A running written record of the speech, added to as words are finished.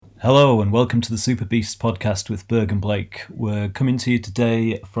Hello and welcome to the Super Beast podcast with Berg and Blake. We're coming to you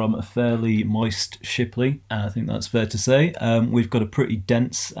today from a fairly moist Shipley, I think that's fair to say. We've got a pretty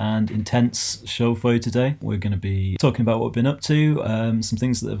dense and intense show for you today. We're going to be talking about what we've been up to, some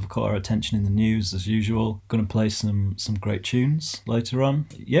things that have caught our attention in the news as usual. Going to play some great tunes later on.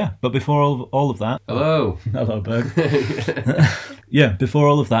 Yeah, but before all of that... Hello. Hello, Berg. Yeah, before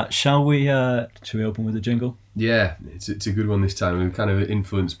all of that, shall we open with a jingle? Yeah, it's a good one this time. We're kind of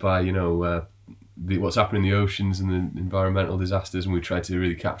influenced by, what's happening in the oceans and the environmental disasters, and we try to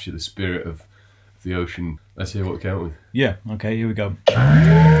really capture the spirit of the ocean. Let's hear what we came up with. Yeah, okay, here we go.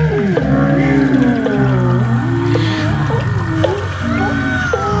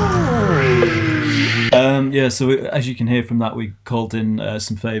 So as you can hear from that, we called in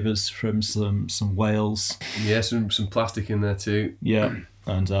some favours from some whales. Yeah, some plastic in there too. Yeah,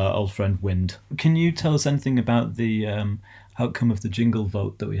 and our old friend Wind. Can you tell us anything about the outcome of the jingle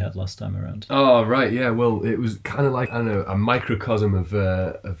vote that we had last time around? Oh, right, yeah. Well, it was kind of like, I don't know, a microcosm of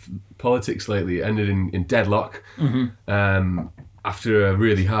politics lately. It ended in deadlock. Mm-hmm. After a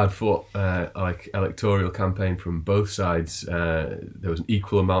really hard-fought electoral campaign from both sides, there was an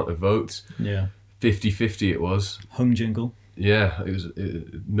equal amount of votes. Yeah. 50-50 it was. Hung jingle. Yeah,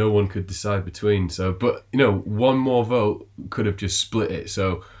 no one could decide between. So, but one more vote could have just split it.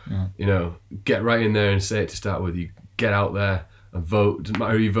 So, get right in there and say it to start with. You get out there and vote. Doesn't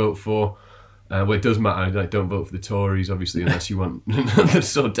matter who you vote for. Well, it does matter. Like, don't vote for the Tories, obviously, unless you want another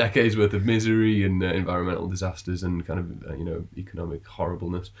sort of decades worth of misery and environmental disasters and kind of economic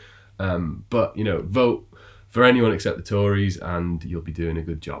horribleness. But vote for anyone except the Tories, and you'll be doing a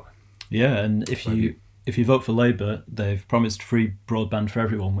good job. Yeah, and if you vote for Labour, they've promised free broadband for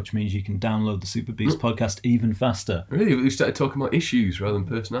everyone, which means you can download the Super Beast podcast even faster. Really? We started talking about issues rather than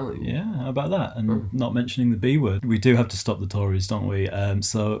personality. Yeah, how about that? And not mentioning the B word. We do have to stop the Tories, don't we?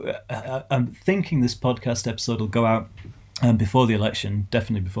 So I'm thinking this podcast episode will go out before the election,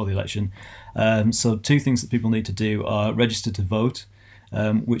 definitely before the election. So two things that people need to do are register to vote,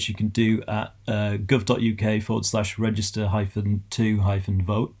 which you can do at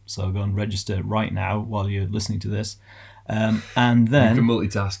gov.uk/register-to-vote. So go and register right now while you're listening to this. And then... You can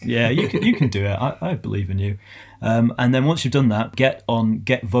multitask. Yeah, you can do it. I believe in you. And then once you've done that, get on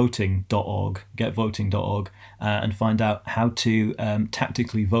getvoting.org, and find out how to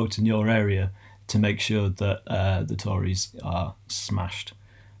tactically vote in your area to make sure that the Tories are smashed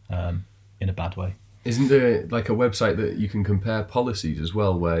in a bad way. Isn't there like a website that you can compare policies as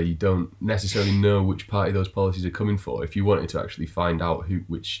well, where you don't necessarily know which party those policies are coming for? If you wanted to actually find out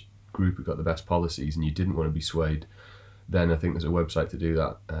which group have got the best policies and you didn't want to be swayed, then I think there's a website to do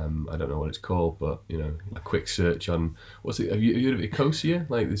that. I don't know what it's called, but a quick search on what's it? Have you heard of Ecosia?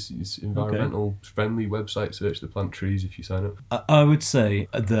 Like this environmental friendly website. Search the plant trees if you sign up. I would say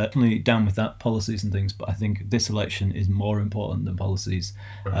that definitely down with that, policies and things, but I think this election is more important than policies,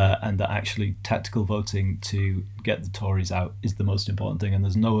 and that actually tactical voting to get the Tories out is the most important thing. And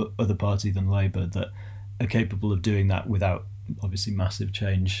there's no other party than Labour that are capable of doing that without obviously massive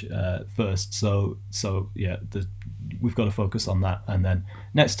change first. So yeah, we've got to focus on that, and then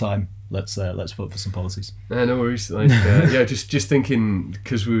next time let's vote for some policies. No worries. Just thinking,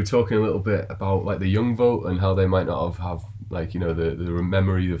 because we were talking a little bit about like the young vote and how they might not have like the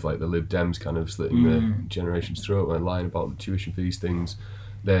memory of like the Lib Dems kind of slitting the generation's throat and lying about the tuition fees things.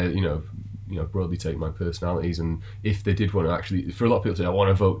 They're broadly take my personalities, and if they did want to actually, for a lot of people to say I want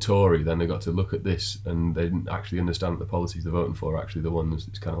to vote Tory, then they got to look at this and they didn't actually understand that the policies they're voting for are actually the ones.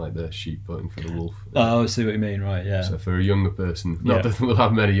 It's kind of like the sheep voting for the wolf. Oh, I see what you mean, right? Yeah. So for a younger person, not that we'll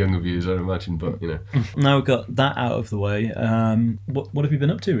have many younger views, I imagine, but Now we've got that out of the way. What have you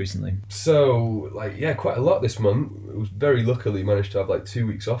been up to recently? So quite a lot this month. It was very luckily managed to have like 2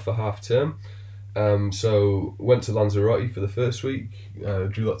 weeks off for half term. So went to Lanzarote for the first week,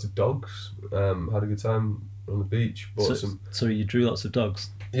 drew lots of dogs, had a good time on the beach, So you drew lots of dogs?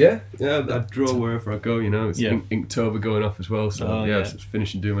 Yeah, I draw wherever I go, it's Inktober going off as well, so just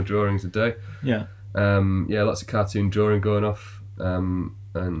finishing doing my drawings a day. Yeah. Lots of cartoon drawing going off, and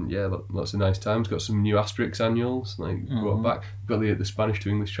lots of nice times. Got some new Asterix annuals, brought back. Got the Spanish to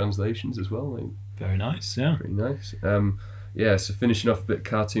English translations as well. Very nice, yeah. Pretty nice. So finishing off a bit of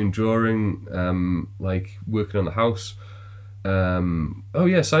cartoon drawing, working on the house.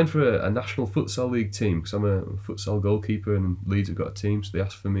 Signed for a national futsal league team because I'm a futsal goalkeeper and Leeds have got a team, so they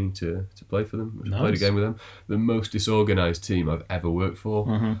asked for me to play for them. Nice. Played a game with them. The most disorganised team I've ever worked for.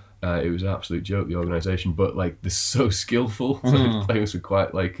 Mm-hmm. It was an absolute joke, the organisation, but they're so skillful. So the players were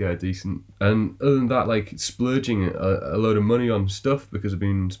quite decent. And other than that, splurging a load of money on stuff because I've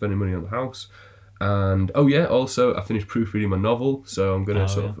been spending money on the house. And also I finished proofreading my novel, so I'm going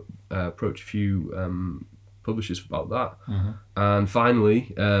to approach a few publishers about that. And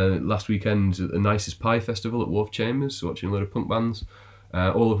finally, last weekend at the Nicest Pie Festival at Wharf Chambers, watching a load of punk bands,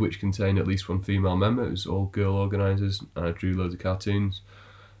 all of which contain at least one female member. It was all girl organisers, and I drew loads of cartoons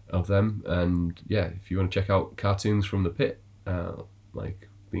of them. And yeah, if you want to check out Cartoons from the Pit,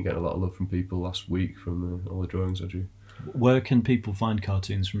 been getting a lot of love from people last week from all the drawings I drew. Where can people find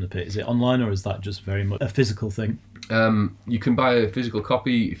Cartoons from the Pit? Is it online, or is that just very much a physical thing? You can buy a physical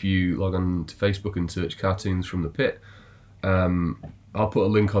copy if you log on to Facebook and search Cartoons from the Pit. I'll put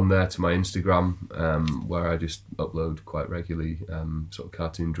a link on there to my Instagram, where I just upload quite regularly sort of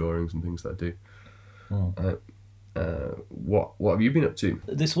cartoon drawings and things that I do. What have you been up to?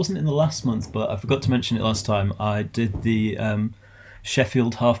 This wasn't in the last month, but I forgot to mention it last time. I did the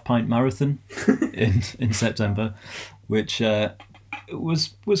Sheffield Half Pint Marathon in September, which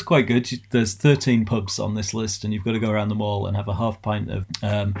was quite good. There's 13 pubs on this list, and you've got to go around them all and have a half pint of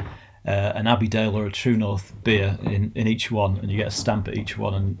an Abbeydale or a True North beer in each one, and you get a stamp at each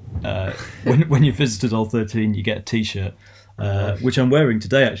one. And when you've visited all 13, you get a T-shirt, which I'm wearing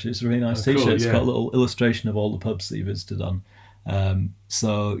today. Actually, it's a really nice T-shirt. Cool, It's got a little illustration of all the pubs that you visited on.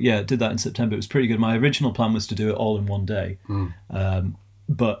 So yeah, did that in September. It was pretty good. My original plan was to do it all in one day,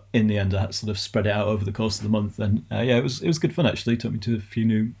 but in the end I sort of spread it out over the course of the month, and it was good fun actually. It took me to a few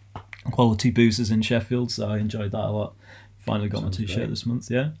new quality boozers in Sheffield, so I enjoyed that a lot. Finally got my T-shirt this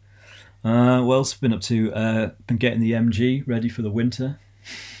month. Yeah. What else have I been up to? Been getting the MG ready for the winter.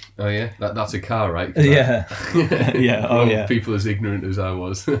 Oh yeah, that's a car, right? Yeah. Yeah. Oh yeah. People as ignorant as I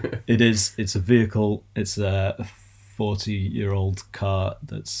was. It is. It's a vehicle. It's a 40-year-old car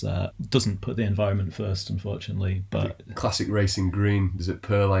that's doesn't put the environment first, unfortunately. But classic racing green. Does it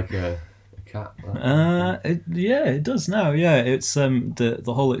purr like a cat? It does now. Yeah, it's the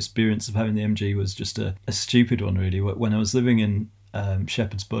whole experience of having the MG was just a stupid one, really. When I was living in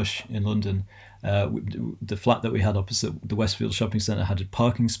Shepherd's Bush in London, the flat that we had opposite the Westfield shopping centre had a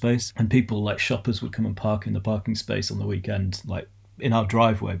parking space, and people like shoppers would come and park in the parking space on the weekend, like in our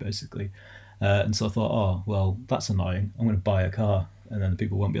driveway basically. And so I thought, oh, well, that's annoying. I'm going to buy a car, and then the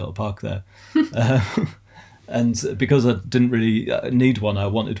people won't be able to park there. And because I didn't really need one, I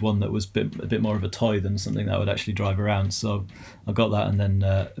wanted one that was a bit more of a toy than something that I would actually drive around. So I got that, and then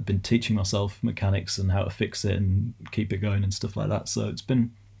I've been teaching myself mechanics and how to fix it and keep it going and stuff like that. So it's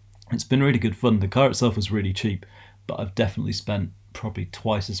been really good fun. The car itself was really cheap, but I've definitely spent probably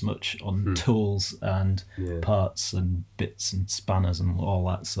twice as much on tools and parts and bits and spanners and all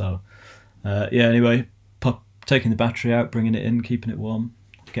that. So anyway, taking the battery out, bringing it in, keeping it warm,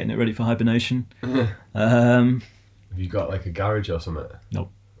 getting it ready for hibernation. Have you got like a garage or something?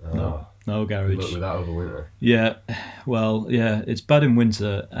 Nope. No garage. Look with that over winter. Yeah, well, yeah, it's bad in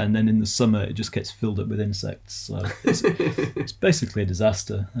winter, and then in the summer it just gets filled up with insects. So it's basically a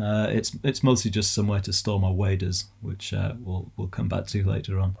disaster. It's mostly just somewhere to store my waders, which we'll come back to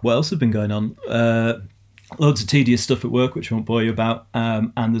later on. What else has been going on? Loads of tedious stuff at work, which I won't bore you about.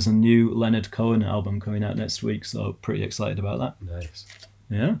 And there's a new Leonard Cohen album coming out next week, so pretty excited about that. Nice.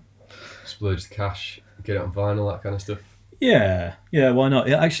 Yeah. Splurge the cash, get it on vinyl, that kind of stuff. Yeah, why not?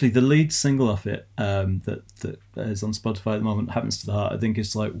 Yeah, actually, the lead single off it that is on Spotify at the moment, Happens to the Heart, I think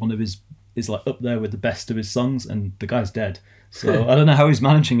is like one of his, is like up there with the best of his songs, and the guy's dead. So I don't know how he's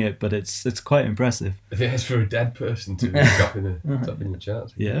managing it, but it's quite impressive. Yeah, it's for a dead person to be top in the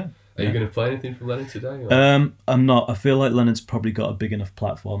charts. Yeah. Are you going to play anything from Leonard today? I'm not. I feel like Leonard's probably got a big enough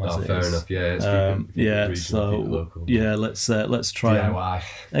platform as it is. Fair enough. Yeah. It's regional, so local. Yeah, let's try DIY.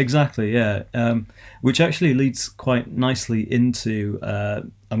 Exactly. Yeah. Which actually leads quite nicely into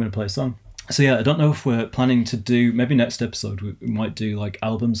I'm going to play a song. So yeah, I don't know if we're planning to do, maybe next episode we might do like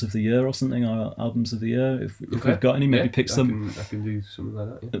albums of the year or something, or albums of the year if we've got any. Maybe pick some. I can do something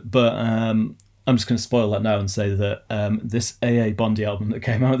like that. Yeah. But I'm just going to spoil that now and say that this A.A. Bondi album that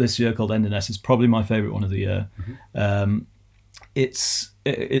came out this year called Endiness is probably my favourite one of the year. Mm-hmm.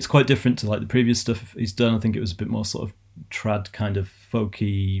 It's quite different to like the previous stuff he's done. I think it was a bit more sort of trad kind of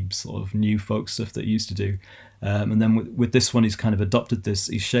folky, sort of new folk stuff that he used to do. And then with this one, he's kind of adopted this,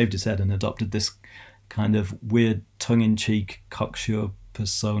 he's shaved his head and adopted this kind of weird tongue-in-cheek cocksure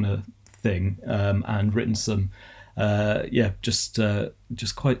persona thing, and written some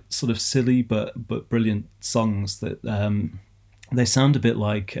just quite sort of silly but brilliant songs that they sound a bit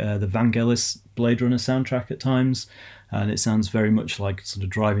like the Vangelis Blade Runner soundtrack at times, and it sounds very much like sort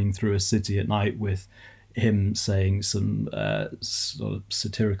of driving through a city at night with him saying some sort of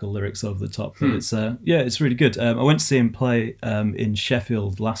satirical lyrics over the top. But it's really good. I went to see him play in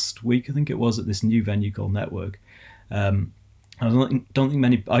Sheffield last week, I think it was, at this new venue called Network. I don't think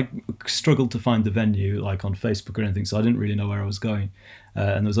many. I struggled to find the venue like on Facebook or anything, so I didn't really know where I was going.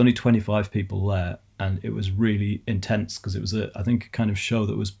 And there was only 25 people there, and it was really intense because it was I think a kind of show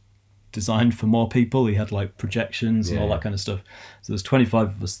that was designed for more people. He had like projections and all that kind of stuff. So there's 25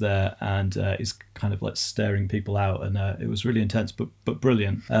 of us there, and he's kind of like staring people out, and it was really intense, but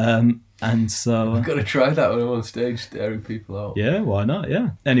brilliant. And so I've got to try that when I'm on stage, staring people out. Yeah, why not?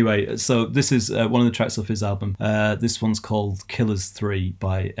 Yeah. Anyway, so this is one of the tracks off his album. This one's called Killers 3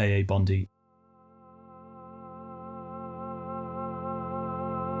 by A.A. Bondi.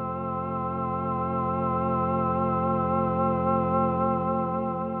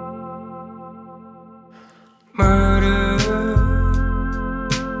 Murder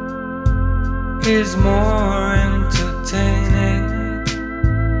is more entertaining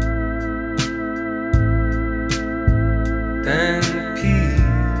than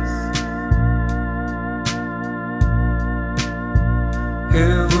peace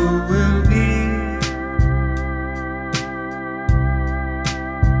ever will be.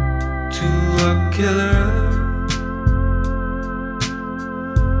 To a killer,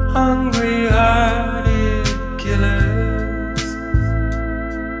 hungry-hearted killers,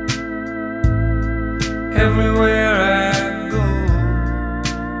 everywhere I go,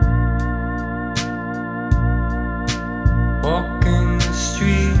 walking the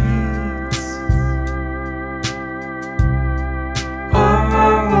streets. Oh,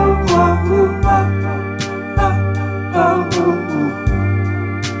 oh, oh, oh, oh, oh, oh, oh.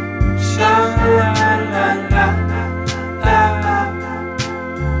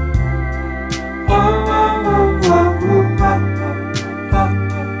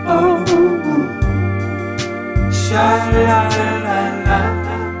 Sha-la-la-la-la.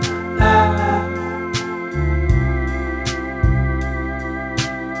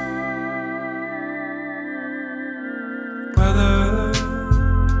 Brother,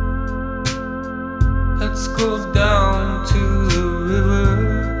 let's go down to the river,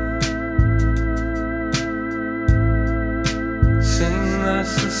 sing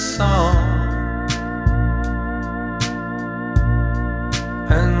us a song,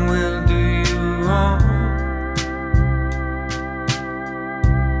 and we'll do you wrong.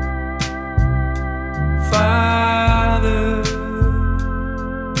 Father,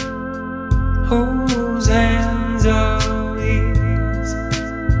 whose hands are these,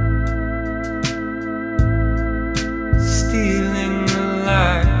 stealing the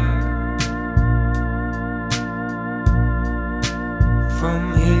light from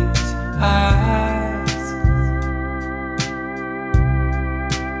his eyes?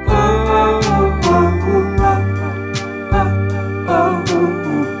 Oh, oh, oh, oh, oh, oh, oh, oh.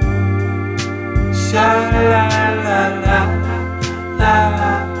 Sha-la-la-la-la.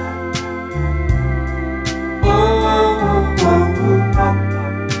 Oh, oh, oh, oh,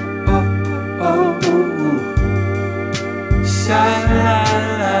 oh, oh, oh. Sha-la-la-la-la.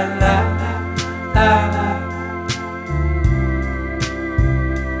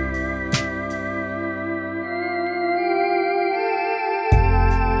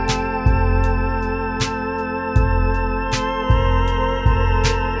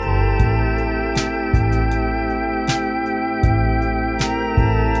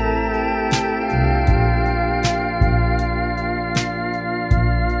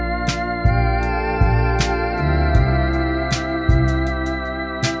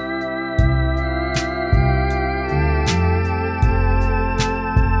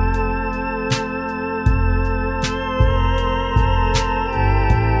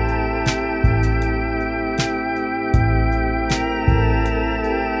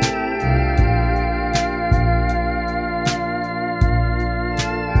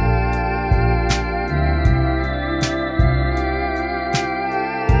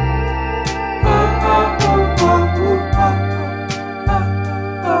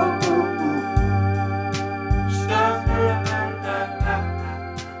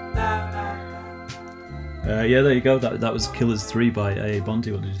 Yeah, there you go. That was Killers 3 by A.A.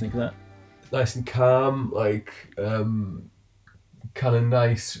 Bondi. What did you think of that? Nice and calm, like kind of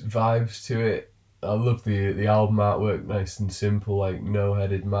nice vibes to it. I love the album artwork, nice and simple, like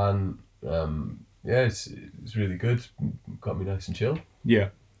no-headed man. Yeah, it's really good. Got me nice and chill.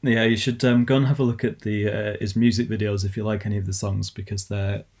 Yeah, you should go and have a look at the his music videos if you like any of the songs, because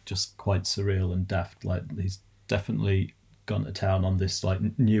they're just quite surreal and daft. Like, he's definitely gone to town on this like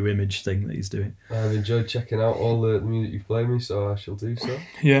new image thing that he's doing. I've enjoyed checking out all the music you've played me, so I shall do so.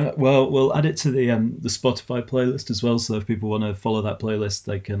 Yeah, well, we'll add it to the Spotify playlist as well. So if people want to follow that playlist,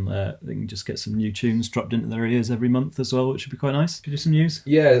 they can just get some new tunes dropped into their ears every month as well, which would be quite nice. Could you do some news?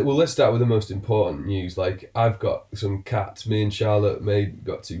 Yeah, well, let's start with the most important news. Like, I've got some cats. Me and Charlotte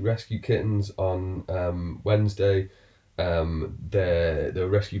got 2 rescue kittens on Wednesday. They're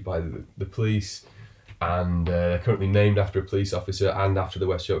rescued by the police, and they're currently named after a police officer and after the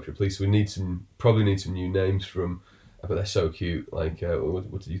West Yorkshire Police. So we probably need some new names from, but they're so cute. Like,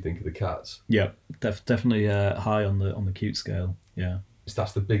 what did you think of the cats? Yeah, definitely high on the cute scale. Yeah.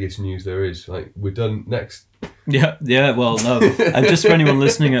 That's the biggest news there is. Like, we're done next. Yeah. Well, no. And just for anyone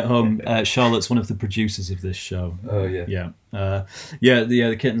listening at home, Charlotte's one of the producers of this show. Oh yeah. Yeah.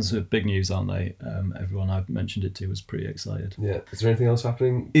 The kittens are big news, aren't they? Everyone I've mentioned it to was pretty excited. Yeah. Is there anything else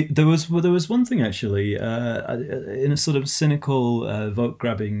happening? There was one thing actually. In a sort of cynical vote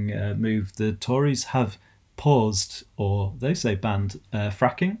grabbing move, the Tories have paused, or they say banned,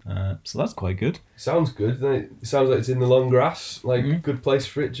 fracking. So that's quite good. Sounds good. It sounds like it's in the long grass. Like, good place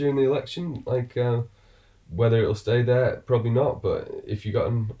for it during the election. Like, whether it'll stay there, probably not. But if you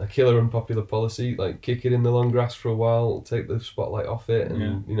got a killer unpopular policy, like, kick it in the long grass for a while, take the spotlight off it,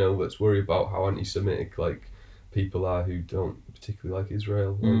 and let's worry about how anti-Semitic like people are who don't particularly like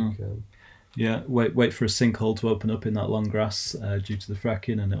Israel. Yeah, wait for a sinkhole to open up in that long grass due to the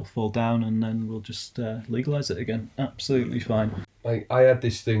fracking, and it'll fall down, and then we'll just legalise it again. Absolutely fine. I had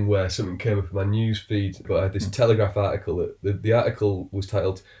this thing where something came up in my news feed, but I had this Telegraph article. The article was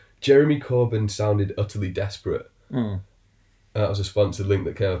titled, "Jeremy Corbyn sounded utterly desperate." That was a sponsored link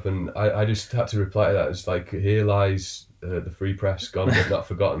that came up, and I just had to reply to that as like, here lies the free press, gone but not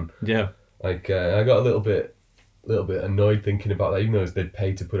forgotten. Yeah. Like, I got a little bit annoyed thinking about that, even though they'd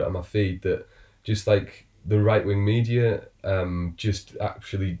paid to put it on my feed, that just like the right-wing media, just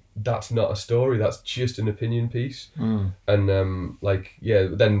actually, that's not a story, that's just an opinion piece. And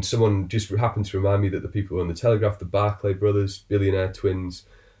then someone just happened to remind me that the people on the Telegraph, the Barclay brothers, billionaire twins,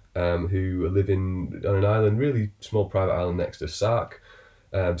 who are living on an island, really small private island next to Sark.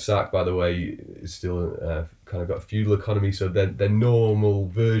 Sark, by the way, is still kind of got a feudal economy, so their normal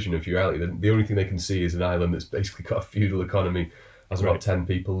version of reality, the only thing they can see is an island that's basically got a feudal economy, has about 10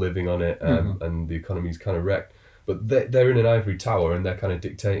 people living on it, and the economy's kind of wrecked. But they're in an ivory tower, and they're kind of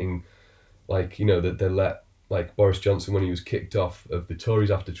dictating, like, that they let, like, Boris Johnson, when he was kicked off of the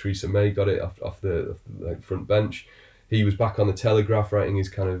Tories after Theresa May got it off the like, front bench, he was back on the Telegraph writing his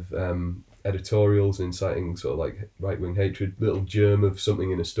kind of editorials, inciting sort of like right-wing hatred, little germ of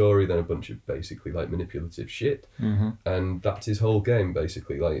something in a story, then a bunch of basically like manipulative shit. And that's his whole game,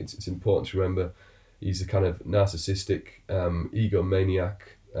 basically. Like, it's important to remember he's a kind of narcissistic egomaniac,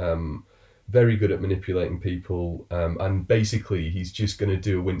 very good at manipulating people, and basically he's just going to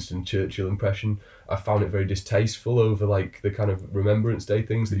do a Winston Churchill impression. I found it very distasteful over like the kind of Remembrance Day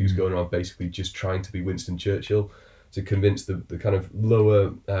things that he was going around basically just trying to be Winston Churchill, to convince the kind of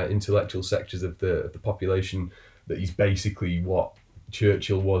lower intellectual sectors of the population that he's basically what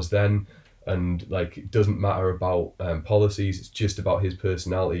Churchill was then, and like, it doesn't matter about policies, it's just about his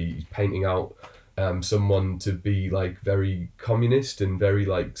personality. He's painting out someone to be like very communist and very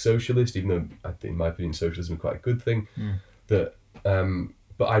like socialist, even though I think, in my opinion, socialism is quite a good thing. That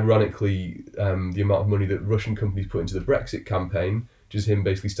but ironically, the amount of money that Russian companies put into the Brexit campaign, just him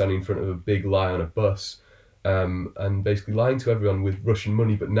basically standing in front of a big lie on a bus, and basically lying to everyone with Russian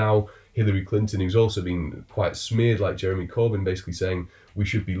money. But now Hillary Clinton, who's also been quite smeared like Jeremy Corbyn, basically saying we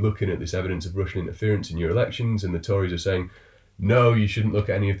should be looking at this evidence of Russian interference in your elections, and the Tories are saying, no, you shouldn't look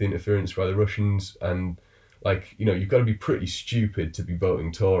at any of the interference by the Russians. And like, you've got to be pretty stupid to be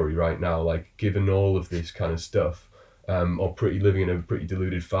voting Tory right now, like, given all of this kind of stuff, or living in a pretty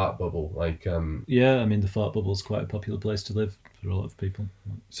deluded fart bubble. Like, yeah, I mean, the fart bubble's quite a popular place to live for a lot of people.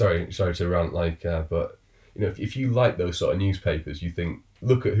 Sorry to rant, like, but if you like those sort of newspapers, you think,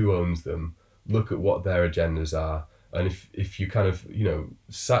 look at who owns them, look at what their agendas are, and if you kind of,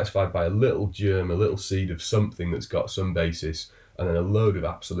 satisfied by a little germ, a little seed of something that's got some basis, and then a load of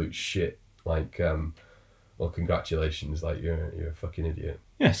absolute shit, like, well, congratulations, like, you're a fucking idiot.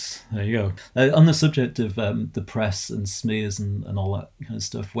 Yes, there you go. On the subject of the press and smears and all that kind of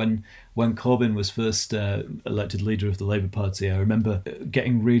stuff, when Corbyn was first elected leader of the Labour Party, I remember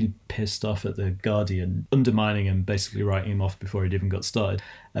getting really pissed off at the Guardian, undermining him, basically writing him off before he'd even got started.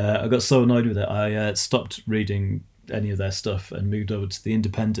 I got so annoyed with it, I stopped reading any of their stuff and moved over to The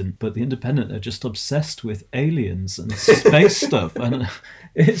Independent. But The Independent are just obsessed with aliens and space stuff, and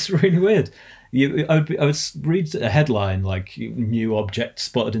it's really weird. I would read a headline like "New object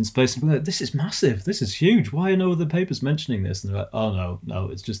spotted in space," and be like, "This is massive. This is huge. Why are no other papers mentioning this?" And they're like, "Oh no,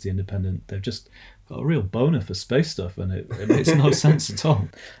 it's just the Independent. They've just got a real boner for space stuff, and it makes no sense at all."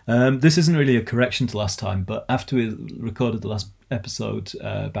 This isn't really a correction to last time, but after we recorded the last episode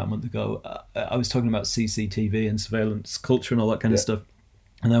about a month ago, I was talking about CCTV and surveillance culture and all that kind of stuff,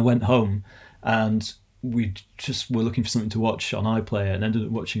 and I went home and we just were looking for something to watch on iPlayer and ended up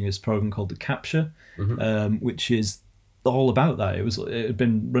watching this program called The Capture, which is all about that. It had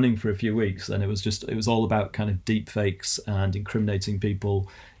been running for a few weeks, and it was all about kind of deep fakes and incriminating people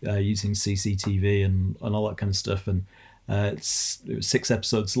using CCTV and all that kind of stuff. And it was 6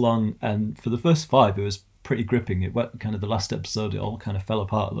 episodes long, and for the first 5 it was pretty gripping. It went kind of the last episode, it all kind of fell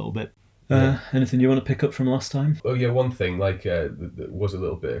apart a little bit. Anything you want to pick up from last time? Oh yeah, one thing, like there was a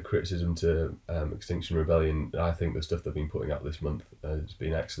little bit of criticism to Extinction Rebellion. I think the stuff they've been putting out this month has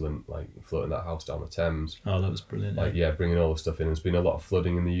been excellent, like floating that house down the Thames. Oh, that was brilliant. Like bringing all the stuff in. There's been a lot of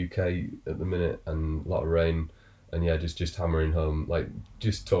flooding in the UK at the minute and a lot of rain, and just hammering home, like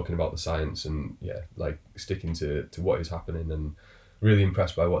just talking about the science and like sticking to what is happening, and really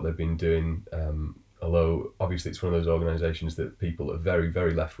impressed by what they've been doing. Although obviously it's one of those organisations that people that are very,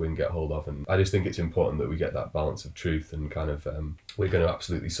 very left-wing get hold of, and I just think it's important that we get that balance of truth, and kind of we're going to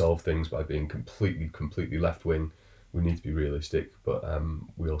absolutely solve things by being completely left-wing. We need to be realistic, but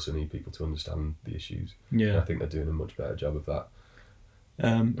we also need people to understand the issues. And I think they're doing a much better job of that.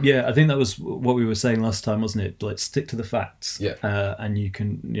 I think that was what we were saying last time, wasn't it? Like, stick to the facts, and you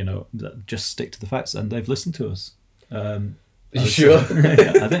can, just stick to the facts, and they've listened to us. Are you sure? I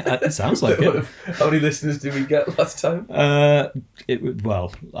think it sounds like it. How many listeners did we get last time?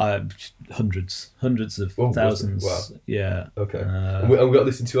 Hundreds of thousands. Wow. Yeah. Okay. And we got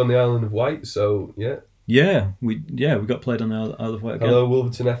listened to on the Isle of Wight, so yeah. Yeah, we got played on the Isle of Wight again. Hello,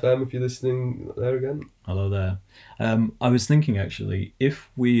 Wolverton FM, if you're listening there again. Hello there. I was thinking, actually, if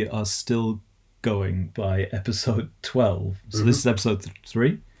we are still going by episode 12, so this is episode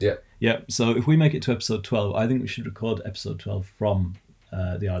 3? Yeah. Yeah, so if we make it to episode 12, I think we should record episode 12 from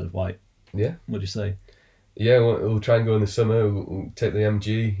the Isle of Wight. Yeah. What do you say? Yeah, we'll try and go in the summer. We'll take the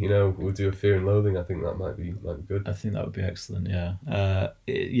MG. We'll do a Fear and Loathing. I think that might be good. I think that would be excellent. Yeah. I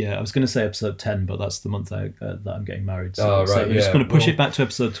was going to say episode 10, but that's the month that I'm getting married. So, so we're just going to push it back to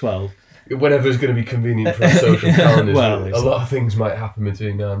episode 12. Whenever's going to be convenient for our social calendars. Exactly. A lot of things might happen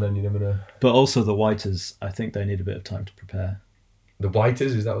between now and then. You never know. But also the Whiters, I think they need a bit of time to prepare. The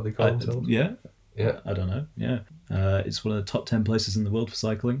Whiters, is that what they call themselves? Yeah. I don't know. Yeah. It's one of the top 10 places in the world for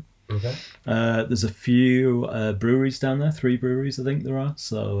cycling. Okay. There's a few breweries down there, 3 breweries I think there are,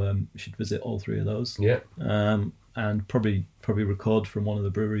 so you should visit all 3 of those. Yeah. And probably record from one of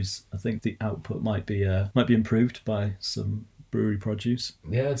the breweries. I think the output might be improved by some brewery produce.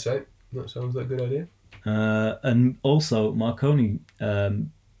 Yeah, I'd say that sounds like a good idea. And also Marconi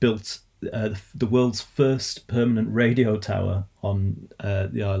built the world's first permanent radio tower on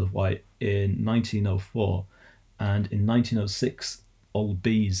the Isle of Wight in 1904, and in 1906 all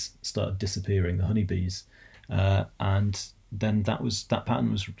bees started disappearing, the honeybees, and then that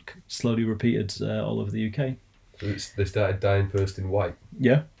pattern was slowly repeated all over the UK. So they started dying first in Wight.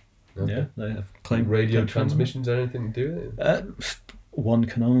 Yeah. Okay. Yeah, they have claimed radio transmissions or anything to do with it. One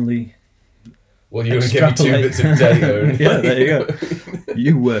can only. Well, you're going to give me 2 bits of data. Yeah, there you go.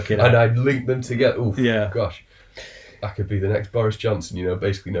 You work it out. And I'd link them together. Oof, yeah. Gosh, I could be the next Boris Johnson.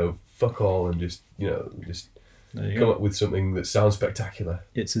 Basically know fuck all and just come up with something that sounds spectacular.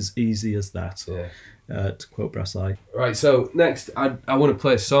 It's as easy as that. Yeah. To quote Brass Eye. Right. So next, I want to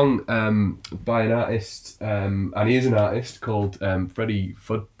play a song by an artist, and he is an artist called Freddy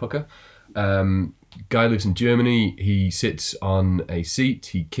Fudpucker. Guy lives in Germany. He sits on a seat,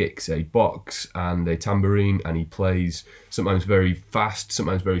 he kicks a box and a tambourine, and he plays sometimes very fast,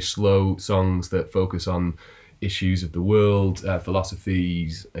 sometimes very slow songs that focus on issues of the world,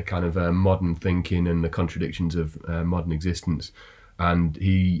 philosophies, a kind of modern thinking and the contradictions of modern existence. And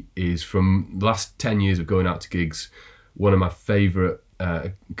he is, from the last 10 years of going out to gigs, one of my favourite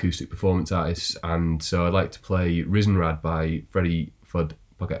acoustic performance artists, and so I'd like to play Risen Rad by Freddy Fudpucker.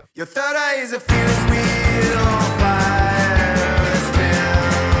 Your third eye is a fierce wheel on fire,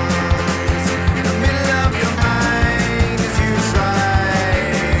 spins in the middle of your mind as you try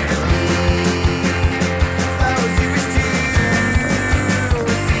to leave. Flowers you wish to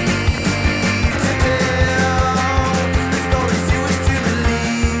receive, to tell the stories you wish to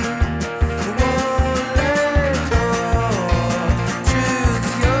believe. You won't let go,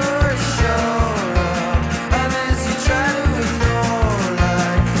 truths you're sure of, unless you try to ignore.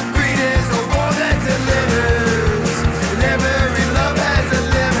 Greed is a war that delivers.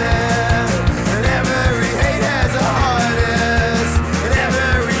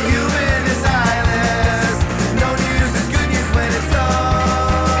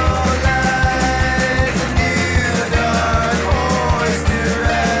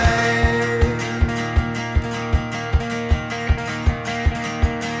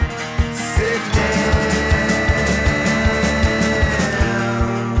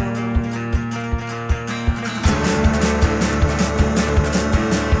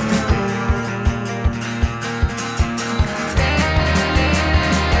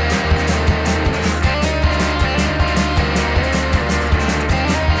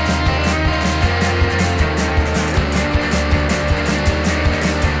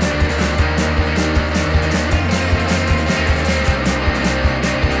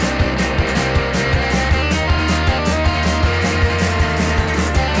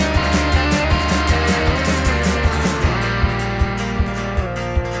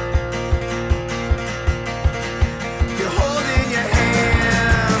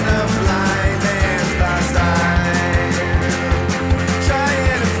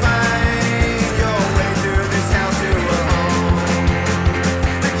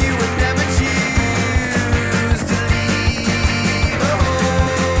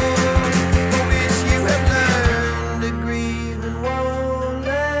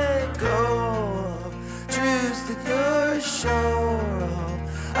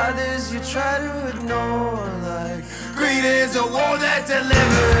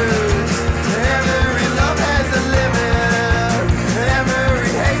 delivers. Every love has a limit.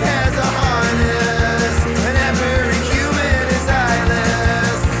 Every hate has a harness. And every human is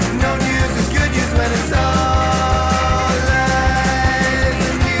eyeless. No news is good news when it's all lies.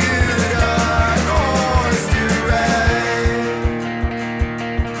 And you are yours to write.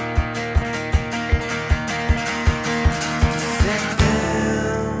 Sit down.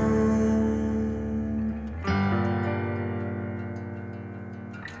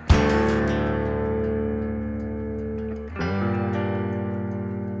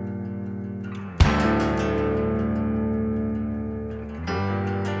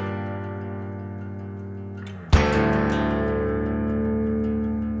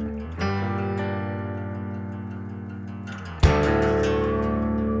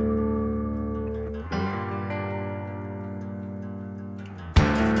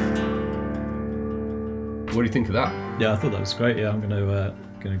 What do you think of that? Yeah, I thought that was great. Yeah, I'm gonna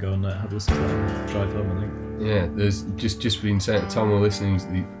go and have a listen to that and drive home, I think. Yeah, there's just been saying to Tom while listening,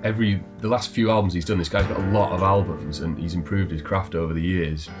 the last few albums he's done, this guy's got a lot of albums and he's improved his craft over the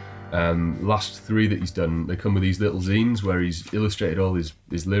years. Last 3 that he's done, they come with these little zines where he's illustrated all his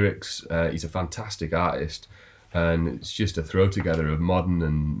lyrics. He's a fantastic artist, and it's just a throw together of modern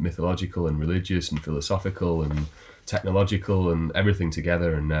and mythological and religious and philosophical and technological and everything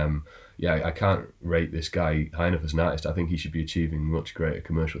together. And yeah, I can't rate this guy high enough as an artist. I think he should be achieving much greater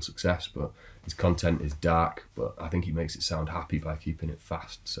commercial success, but his content is dark, but I think he makes it sound happy by keeping it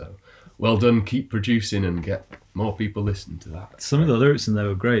fast. So well done, keep producing and get more people listening to that. Some of the lyrics in there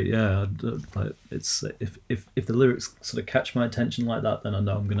were great. Yeah, like it's if the lyrics sort of catch my attention like that, then I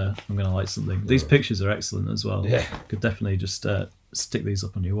know I'm gonna like something. These pictures are excellent as well. Yeah. Could definitely just stick these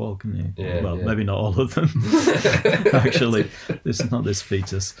up on your wall, couldn't you? Yeah, well, yeah. maybe not all of them. Actually, this is not this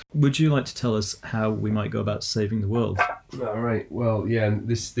fetus. Would you like to tell us how we might go about saving the world? All right. Well, yeah. And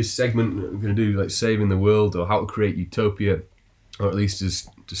this segment we're going to do like saving the world, or how to create utopia, or at least just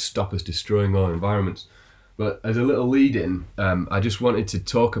to stop us destroying our environments. But as a little lead-in, I just wanted to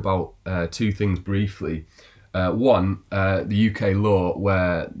talk about 2 things briefly. One, the UK law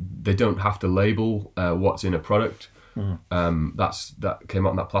where they don't have to label what's in a product. That came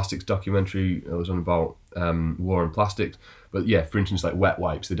out in that plastics documentary. It was on about war on plastics. But yeah, for instance, like wet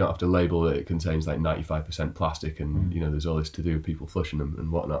wipes, they don't have to label that it contains like 95% plastic, and you know there's all this to do with people flushing them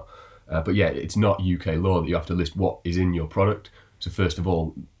and whatnot. But yeah, it's not UK law that you have to list what is in your product. So first of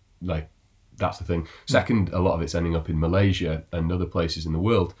all, like that's the thing. Second, a lot of it's ending up in Malaysia and other places in the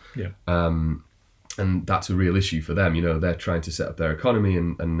world. Yeah. And that's a real issue for them. You know, they're trying to set up their economy,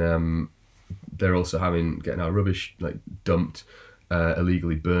 and they're also getting our rubbish like dumped,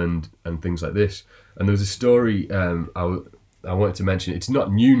 illegally burned, and things like this. And there was a story I wanted to mention. It's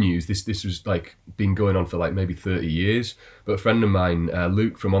not new news. This was like been going on for like maybe 30 years. But a friend of mine,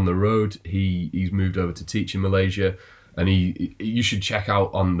 Luke from On the Road, he's moved over to teach in Malaysia, and you should check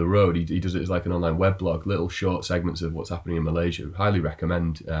out On the Road. He does it as like an online web blog, little short segments of what's happening in Malaysia. Highly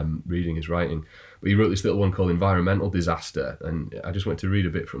recommend reading his writing. But he wrote this little one called Environmental Disaster, and I just wanted to read a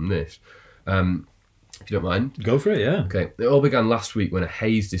bit from this. If you don't mind. Go for it, yeah. Okay. It all began last week when a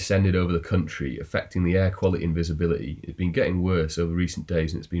haze descended over the country, affecting the air quality and visibility. It's been getting worse over recent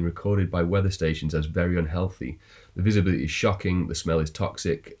days, and it's been recorded by weather stations as very unhealthy. The visibility is shocking, the smell is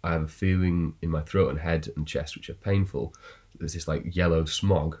toxic, I have a feeling in my throat and head and chest which are painful. There's this like yellow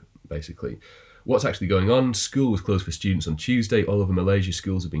smog, basically. What's actually going on? School was closed for students on Tuesday. All over Malaysia,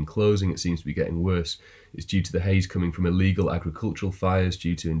 schools have been closing. It seems to be getting worse. It's due to the haze coming from illegal agricultural fires,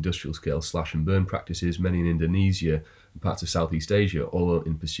 due to industrial scale slash and burn practices, many in Indonesia and parts of Southeast Asia, all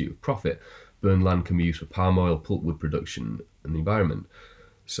in pursuit of profit. Burned land can be used for palm oil, pulpwood production and the environment.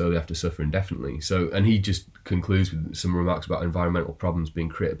 So they have to suffer indefinitely. And he just concludes with some remarks about environmental problems being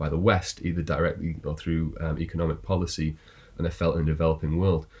created by the West, either directly or through economic policy, and they're felt in the developing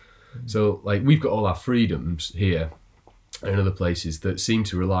world. So, like, we've got all our freedoms here and in other places that seem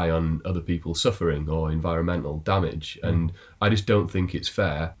to rely on other people suffering or environmental damage. And I just don't think it's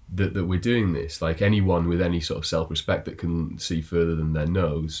fair that we're doing this. Like, anyone with any sort of self-respect that can see further than their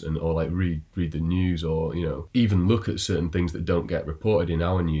nose or, like, read the news or, you know, even look at certain things that don't get reported in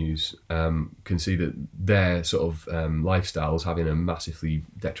our news can see that their sort of lifestyles having a massively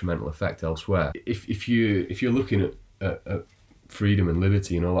detrimental effect elsewhere. If you're looking at freedom and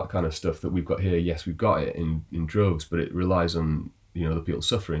liberty and all that kind of stuff that we've got here, yes, we've got it in droves, but it relies on, you know, the people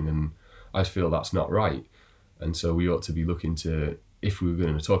suffering, and I feel that's not right. And so we ought to be looking to, if we were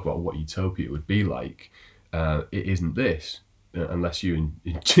going to talk about what utopia would be like, it isn't this, unless you're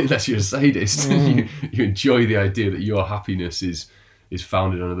a sadist. You enjoy the idea that your happiness is is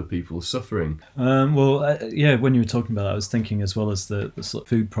founded on other people's suffering. Yeah, when you were talking about that, I was thinking as well as the sort of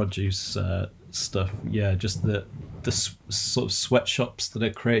food produce stuff. Yeah, just the sort of sweatshops that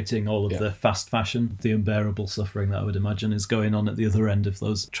are creating all of the fast fashion, the unbearable suffering that I would imagine is going on at the other end of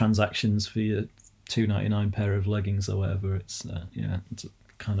those transactions for your $2.99 pair of leggings or whatever. It's it's a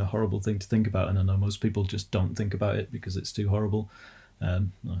kind of horrible thing to think about, and I know most people just don't think about it because it's too horrible. I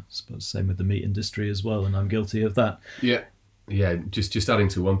suppose same with the meat industry as well, and I'm guilty of that. Yeah, just adding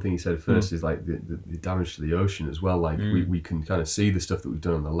to one thing you said first is like the damage to the ocean as well. Like we can kind of see the stuff that we've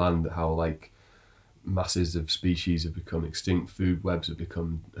done on the land, how like masses of species have become extinct, food webs have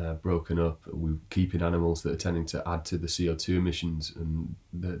become broken up, we're keeping animals that are tending to add to the CO2 emissions and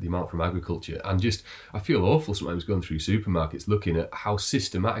the amount from agriculture. And just, I feel awful sometimes going through supermarkets looking at how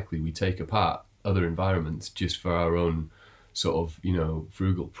systematically we take apart other environments just for our own sort of,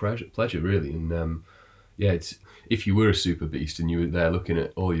 frugal pleasure really. And it's, if you were a super beast and you were there looking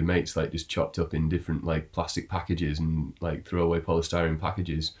at all your mates like just chopped up in different like plastic packages and like throwaway polystyrene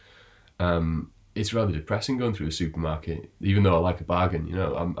packages, it's rather depressing going through a supermarket, even though I like a bargain.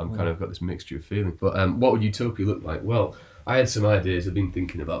 I'm kind of got this mixture of feeling. But what would utopia look like? Well, I had some ideas. I've been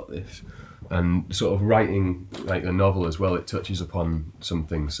thinking about this, and sort of writing like a novel as well. It touches upon some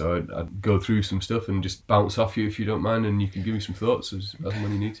things, so I'd go through some stuff and just bounce off you if you don't mind, and you can give me some thoughts as and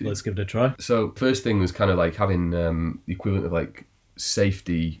when you need to. Let's give it a try. So first thing was kind of like having the equivalent of like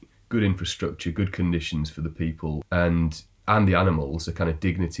safety, good infrastructure, good conditions for the people, and the animals, a kind of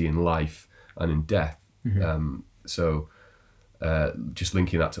dignity in life and in death. So just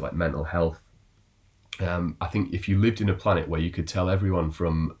linking that to like mental health. I think if you lived in a planet where you could tell everyone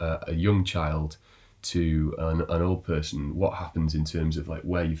from a young child to an old person what happens in terms of like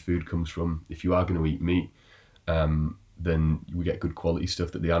where your food comes from, if you are going to eat meat, then we get good quality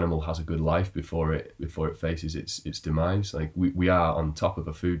stuff, that the animal has a good life before it faces its demise. Like we are on top of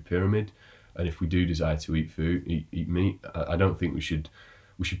a food pyramid, and if we do desire to eat meat, I don't think we should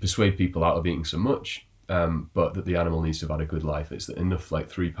persuade people out of eating so much, but that the animal needs to have had a good life. It's enough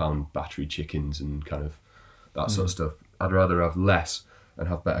like £3 battery chickens and kind of that sort of stuff. I'd rather have less and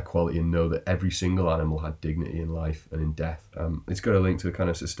have better quality and know that every single animal had dignity in life and in death. It's got a link to kind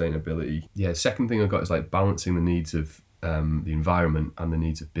of sustainability. Yeah, second thing I've got is like balancing the needs of the environment and the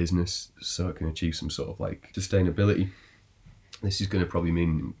needs of business so it can achieve some sort of like sustainability. This is going to probably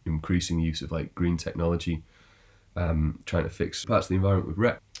mean increasing use of like green technology, trying to fix parts of the environment we've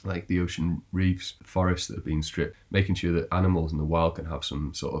wrecked, like the ocean reefs, forests that have been stripped, making sure that animals in the wild can have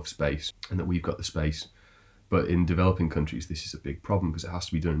some sort of space and that we've got the space. But in developing countries, this is a big problem because it has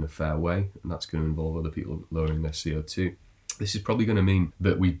to be done in a fair way, and that's going to involve other people lowering their CO2. This is probably going to mean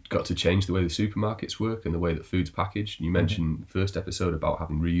that we've got to change the way the supermarkets work and the way that food's packaged. You mentioned the first episode about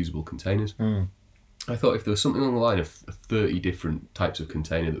having reusable containers. I thought if there was something along the line of 30 different types of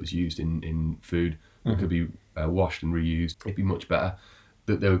container that was used in food that could be washed and reused, it'd be much better.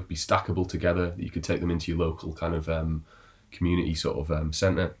 That they would be stackable together, that you could take them into your local kind of community sort of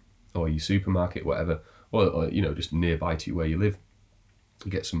centre or your supermarket, whatever, or just nearby to where you live. You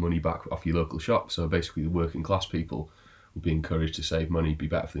get some money back off your local shop. So basically the working class people would be encouraged to save money, be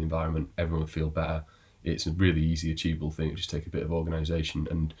better for the environment, everyone would feel better. It's a really easy, achievable thing. It would just take a bit of organisation,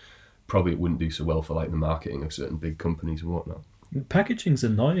 and probably it wouldn't do so well for like the marketing of certain big companies and whatnot. Packaging's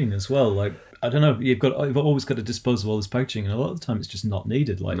annoying as well. Like, I don't know, you've always got to dispose of all this packaging, and a lot of the time it's just not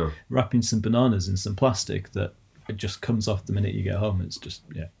needed. Like wrapping some bananas in some plastic that it just comes off the minute you get home. It's just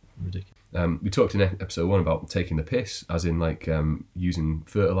ridiculous. We talked in episode 1 about taking the piss, as in like using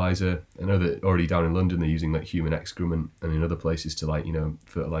fertilizer. I know that already down in London they're using like human excrement, and in other places to like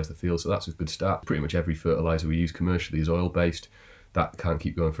fertilize the field. So that's a good start. Pretty much every fertilizer we use commercially is oil based. That can't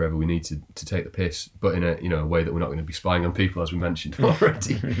keep going forever. We need to take the piss, but in a way that we're not going to be spying on people, as we mentioned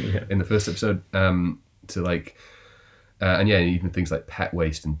already in the first episode. To like, and even things like pet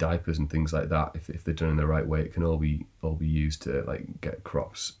waste and diapers and things like that. If they're done in the right way, it can all be used to like get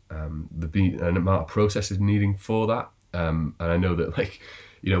crops. There'd be an amount of processes needing for that, and I know that like,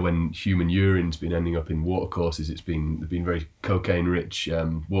 when human urine's been ending up in watercourses, they've been very cocaine rich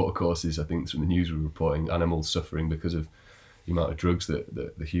watercourses. I think from the news we're reporting animals suffering because of the amount of drugs that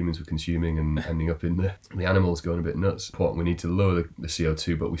the humans were consuming and ending up in the animals going a bit nuts. Important, we need to lower the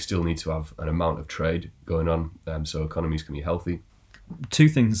CO2, but we still need to have an amount of trade going on, so economies can be healthy. Two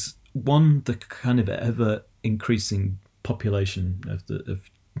things. One, the kind of ever increasing population of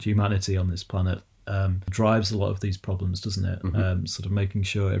humanity on this planet drives a lot of these problems, doesn't it? Sort of making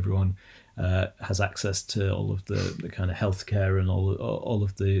sure everyone has access to all of the kind of healthcare and all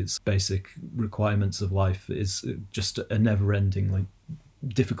of the basic requirements of life is just a never-ending, like,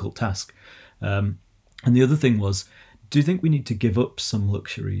 difficult task. And the other thing was Do you think we need to give up some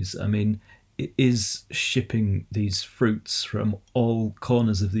luxuries? I mean, is shipping these fruits from all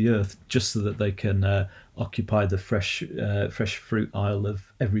corners of the earth just so that they can occupy the fresh fruit aisle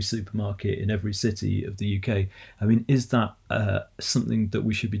of every supermarket in every city of the UK? I mean, is that something that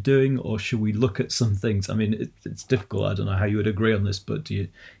we should be doing, or should we look at some things? I mean, it's difficult. I don't know how you would agree on this, but do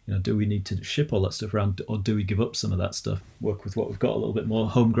we need to ship all that stuff around, or do we give up some of that stuff? Work with what we've got a little bit more,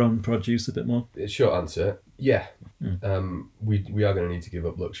 homegrown produce a bit more. Short answer, yeah. We are going to need to give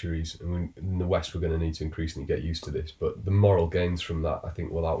up luxuries, and in the West we're going to need to increasingly get used to this. But the moral gains from that, I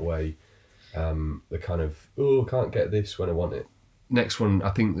think, will outweigh the kind of, I can't get this when I want it. Next one,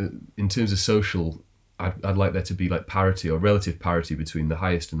 I think that in terms of social, I'd like there to be like parity or relative parity between the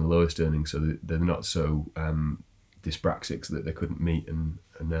highest and the lowest earnings, so that they're not so dyspraxic so that they couldn't meet and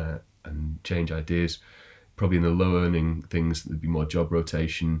change ideas. Probably in the low earning things, there'd be more job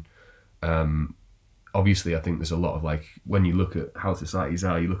rotation. Obviously, I think there's a lot of like, when you look at how societies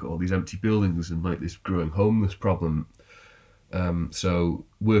are, you look at all these empty buildings and like this growing homeless problem. So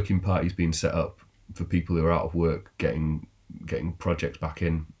working parties being set up for people who are out of work, getting projects back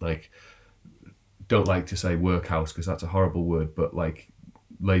in. Like, don't like to say workhouse because that's a horrible word, but like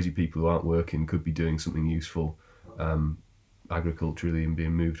lazy people who aren't working could be doing something useful agriculturally and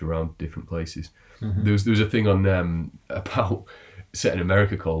being moved around different places. Mm-hmm. There was a thing on about set in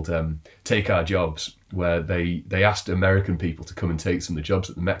America called Take Our Jobs, where they asked American people to come and take some of the jobs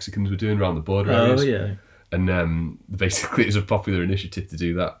that the Mexicans were doing around the border areas. Oh, yeah. And basically it was a popular initiative to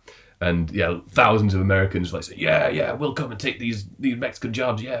do that. And yeah, thousands of Americans like say, yeah, we'll come and take these Mexican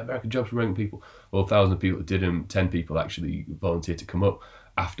jobs. Yeah, American jobs for American people. Well, thousands of people didn't. 10 people actually volunteered to come up.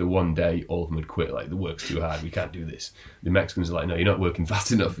 After one day, all of them had quit. Like, the work's too hard. We can't do this. The Mexicans are like, no, you're not working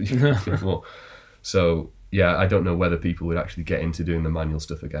fast enough. So yeah, I don't know whether people would actually get into doing the manual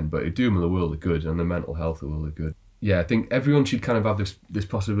stuff again, but it'd do them the world of good, and the mental health the world of good. Yeah, I think everyone should kind of have this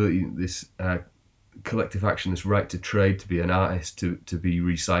possibility, this collective action, this right to trade, to be an artist, to be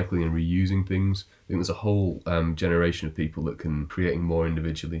recycling and reusing things. I think there's a whole generation of people that can creating more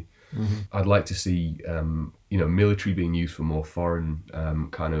individually. Mm-hmm. I'd like to see military being used for more foreign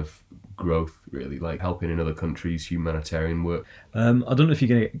kind of growth, really, like helping in other countries, humanitarian work. I don't know if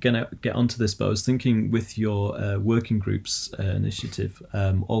you're going to get onto this, but I was thinking with your working groups initiative,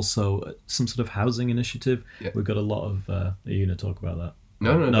 also some sort of housing initiative. Yeah. We've got a lot of... are you going to talk about that?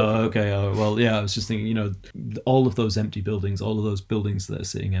 No. Okay. Well, yeah, I was just thinking, all of those empty buildings, all of those buildings that are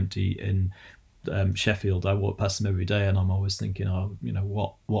sitting empty in Sheffield, I walk past them every day, and I'm always thinking,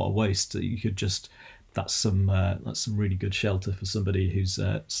 what a waste. You could just... That's some really good shelter for somebody who's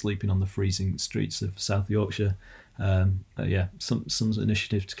sleeping on the freezing streets of South Yorkshire. Some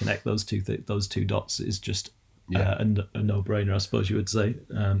initiative to connect those two dots is just a no-brainer, I suppose you would say.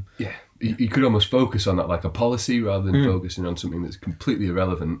 You could almost focus on that like a policy rather than focusing on something that's completely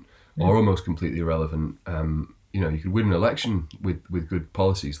irrelevant or almost completely irrelevant. You could win an election with good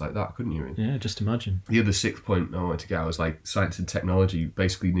policies like that, couldn't you? Yeah, just imagine. The other sixth point I wanted to get out was like science and technology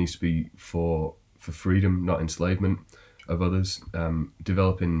basically needs to be for freedom, not enslavement of others.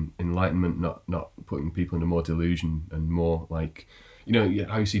 Developing enlightenment, not putting people into more delusion and more like,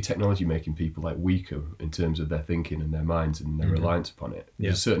 how you see technology making people like weaker in terms of their thinking and their minds and their reliance upon it.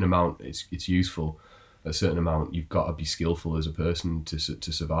 Yeah. A certain amount it's useful. A certain amount you've got to be skillful as a person to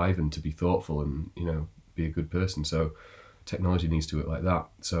survive and to be thoughtful and be a good person. So technology needs to work like that.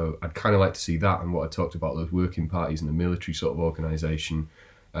 So I'd kind of like to see that, and what I talked about, those working parties and the military sort of organisation.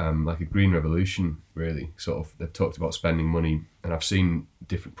 Like a green revolution, really. Sort of, they've talked about spending money, and I've seen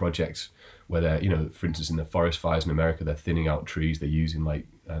different projects where they're, for instance, in the forest fires in America, they're thinning out trees. They're using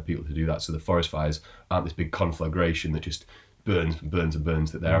people to do that, so the forest fires aren't this big conflagration that just burns and burns and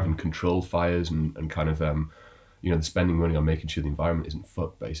burns. That they're having controlled fires and kind of, they're spending money on making sure the environment isn't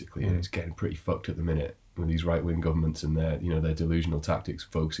fucked, basically. And it's getting pretty fucked at the minute with these right-wing governments and their delusional tactics,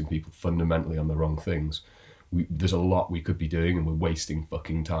 focusing people fundamentally on the wrong things. There's a lot we could be doing, and we're wasting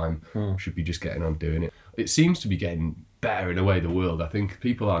fucking time. Should be just getting on doing it. It seems to be getting better in a way, the world. I think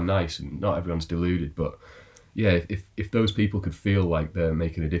people are nice and not everyone's deluded, but yeah, if those people could feel like they're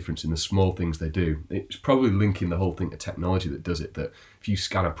making a difference in the small things they do, it's probably linking the whole thing to technology that does it. That if you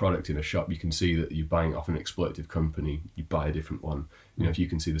scan a product in a shop, you can see that you're buying it off an exploitative company, you buy a different one. If you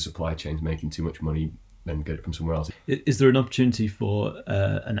can see the supply chains making too much money, then get it from somewhere else. Is there an opportunity for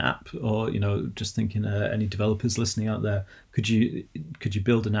an app, or just thinking any developers listening out there, could you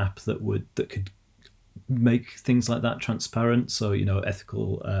build an app that could make things like that transparent? So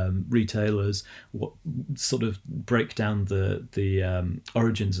ethical retailers, what sort of break down the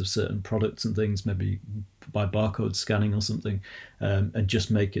origins of certain products and things, maybe by barcode scanning or something, and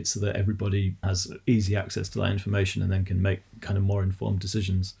just make it so that everybody has easy access to that information and then can make kind of more informed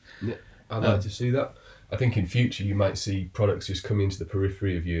decisions. Yeah, I'd like to see that. I think in future you might see products just come into the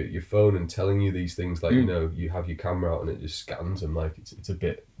periphery of your phone and telling you these things, like, you know, you have your camera out and it just scans them. Like, it's a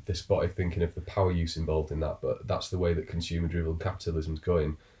bit despotic thinking of the power use involved in that, but that's the way that consumer-driven capitalism's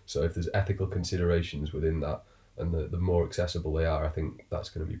going. So if there's ethical considerations within that, and the more accessible they are, I think that's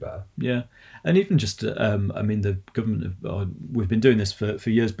going to be better. Yeah, and even just, I mean, the government, we've been doing this for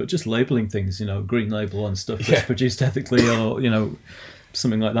years, but just labelling things, you know, green label on stuff that's produced ethically, or, you know,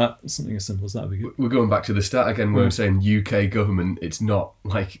 something like that, something as simple as that would be good. We're going back to the start again, where we're saying UK government, it's not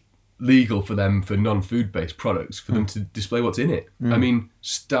like legal for them, for non-food based products, for them to display what's in it. I mean,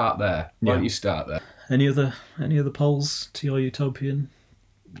 start there. Why don't you start there? Any other polls to your utopian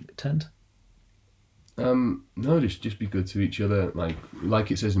tent? No, just be good to each other. Like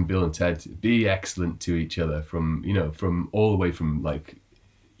it says in Bill and Ted, be excellent to each other, from all the way from like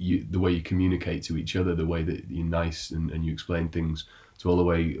the way you communicate to each other, the way that you're nice and you explain things, to all the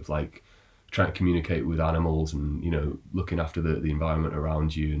way of like trying to communicate with animals and, you know, looking after the environment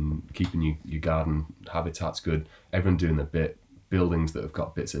around you and keeping your garden habitats good. Everyone doing their bit, buildings that have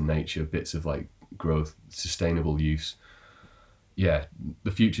got bits of nature, bits of like growth, sustainable use. Yeah,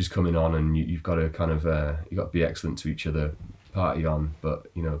 the future's coming on, and you've got to kind of you've got to be excellent to each other, party on, but,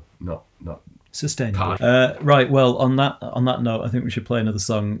 you know, not sustainable. Right. Well, on that note, I think we should play another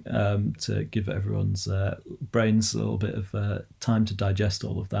song to give everyone's brains a little bit of time to digest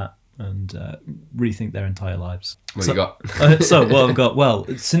all of that and rethink their entire lives. What you got? So what I've got. Well,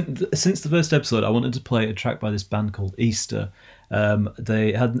 since the first episode, I wanted to play a track by this band called Easter.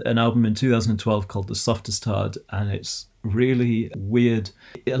 They had an album in 2012 called The Softest Hard, and it's really weird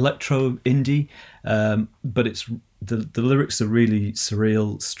electro indie, but it's the lyrics are really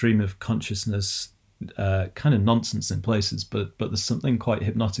surreal, stream of consciousness, kind of nonsense in places, but there's something quite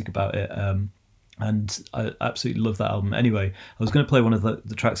hypnotic about it, and I absolutely love that album. Anyway, I was going to play one of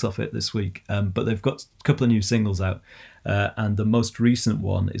the tracks off it this week, but they've got a couple of new singles out, and the most recent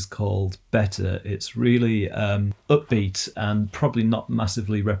one is called Better. It's really upbeat and probably not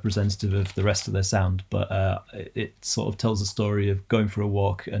massively representative of the rest of their sound, but it sort of tells a story of going for a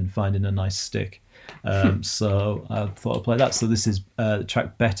walk and finding a nice stick. So I thought I'd play that. So this is the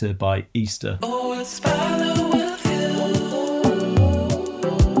track Better by Easter. Oh, it's better with you.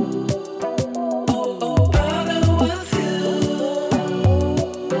 Oh, better with you.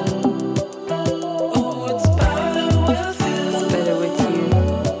 Oh, it's better with you. It's better with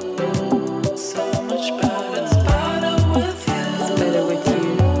you. So much better. It's better with you. It's better with you.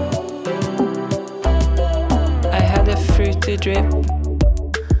 I had a fruity drip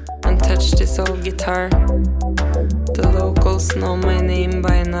and touched this old guitar. The locals know my name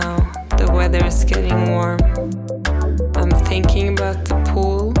by now. The weather is getting warm. I'm thinking about the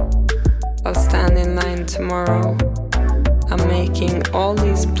pool. I'll stand in line tomorrow. I'm making all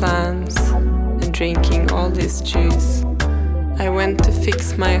these plans and drinking all this juice. I went to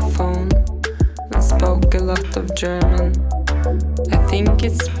fix my phone and spoke a lot of German. I think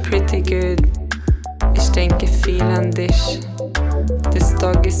it's pretty good. Ich denke viel an dich. This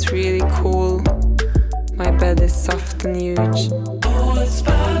dog is really cool. My bed is soft and huge. Oh, it's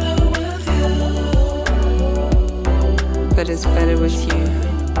better with you. But it's better with you.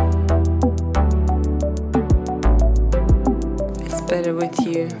 It's better with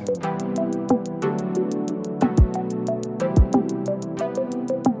you.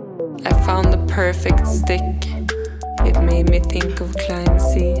 I found the perfect stick. It made me think of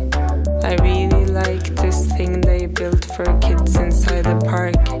Clancy. I really like this thing they built for kids inside the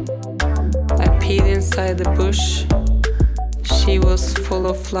park. I peed inside the bush. She was full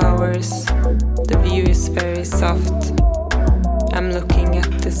of flowers. The view is very soft. I'm looking at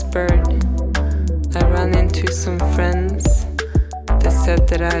this bird. I ran into some friends. They said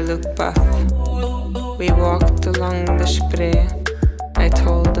that I look buff. We walked along the Spree. I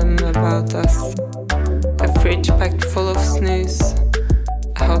told them about us. A fridge packed full of snooze.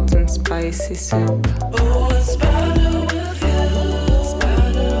 A hot and spicy soup. Oh, it's better with you. It's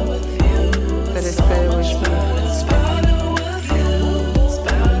better with you. But it's better with you. It's better with you. It's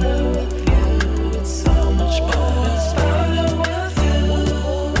better with you. It's so much better. It's better with you.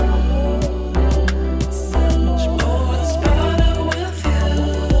 It's so much better. Oh, it's better with you.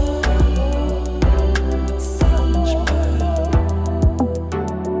 It's so much better.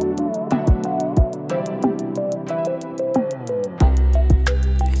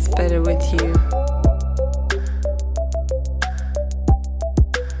 It's better with you.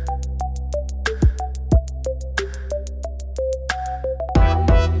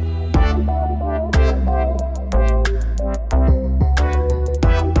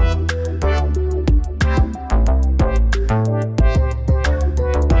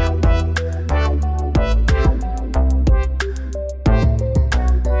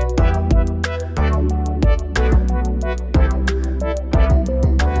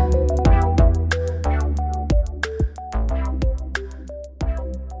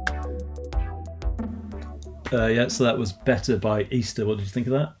 Yeah, so that was Better by Easter. What did you think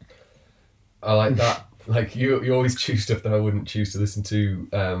of that? I like that. Like you always choose stuff that I wouldn't choose to listen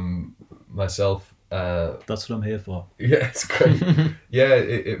to myself. That's what I'm here for. Yeah, it's great. Yeah,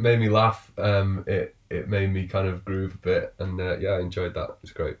 it made me laugh. It made me kind of groove a bit, and yeah, I enjoyed that.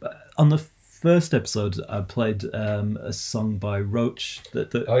 It's great. On the first episode, I played a song by Roach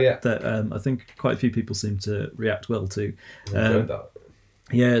that Oh yeah, that I think quite a few people seem to react well to. I enjoyed that.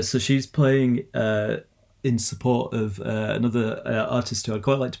 Yeah, so she's playing in support of another artist who I'd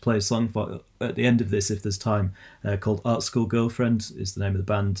quite like to play a song for at the end of this if there's time, called Art School Girlfriend is the name of the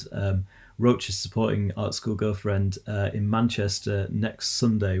band. Roach is supporting Art School Girlfriend in Manchester next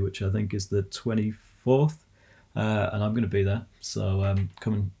Sunday, which I think is the 24th, and I'm going to be there. So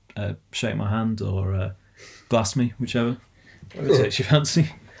come and shake my hand or glass me, whichever takes your fancy.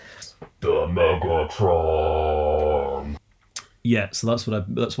 The Megatron. Yeah, so that's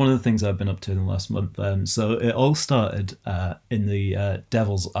one of the things I've been up to in the last month. So it all started in the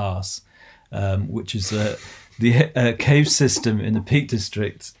Devil's Arse, which is the cave system in the Peak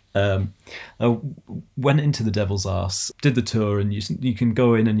District. I went into the Devil's Arse, did the tour, and you can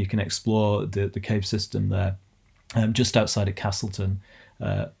go in and you can explore the cave system there, just outside of Castleton.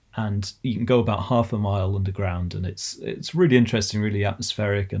 And you can go about half a mile underground, and it's really interesting, really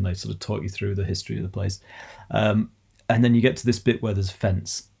atmospheric, and they sort of talk you through the history of the place. And then you get to this bit where there's a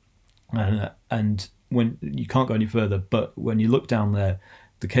fence, and when you can't go any further, but when you look down there,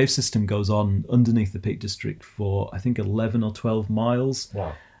 the cave system goes on underneath the Peak District for I think 11 or 12 miles.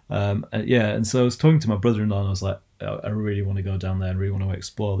 Wow. And so I was talking to my brother-in-law, and I was like, I really want to go down there and really want to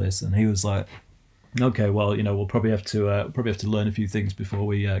explore this, and he was like, okay, well, we'll probably have to learn a few things before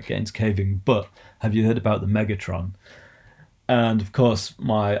we get into caving. But have you heard about the Megatron? And of course,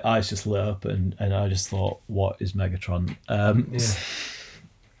 my eyes just lit up, and I just thought, what is Megatron?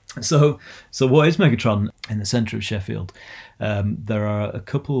 So what is Megatron? In the centre of Sheffield, there are a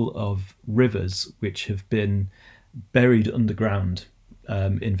couple of rivers which have been buried underground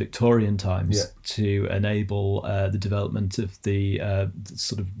in Victorian times to enable the development of the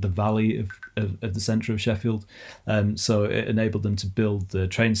sort of the valley of the centre of Sheffield. So it enabled them to build the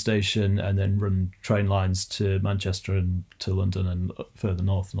train station and then run train lines to Manchester and to London and further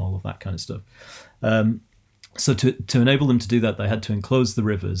north and all of that kind of stuff. So to enable them to do that, they had to enclose the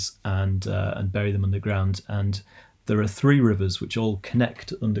rivers and bury them underground. And there are 3 rivers which all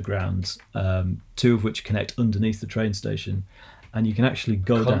connect underground, 2 of which connect underneath the train station. And you can actually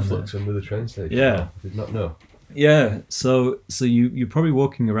go down there. Under the train station. Yeah. I did not know. Yeah, so you're probably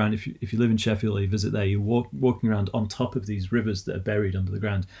walking around, if you live in Sheffield or you visit there, you're walking around on top of these rivers that are buried under the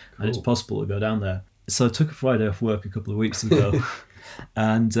ground, and it's possible to go down there. So I took a Friday off work a couple of weeks ago,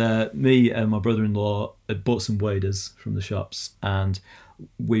 and me and my brother-in-law had bought some waders from the shops, and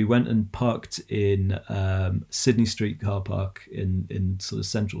we went and parked in Sydney Street car park in sort of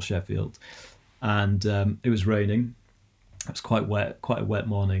central Sheffield, and it was raining. It was quite a wet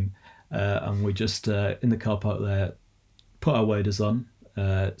morning, and we just in the car park there put our waders on,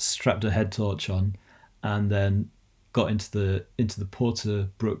 strapped a head torch on, and then got into the Porter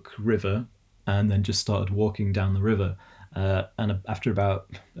Brook River, and then just started walking down the river. And after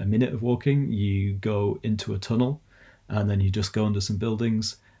about a minute of walking, you go into a tunnel, and then you just go under some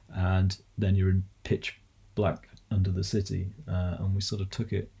buildings, and then you're in pitch black under the city, and we sort of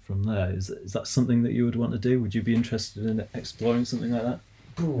took it from there. Is that something that you would want to do? Would you be interested in exploring something like that?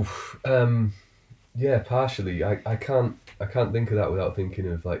 Oof, yeah, partially. I can't think of that without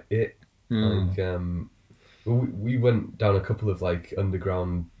thinking of like it. Like we went down a couple of like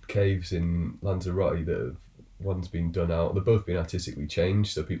underground caves in Lanzarote that have, one's been done out. They've both been artistically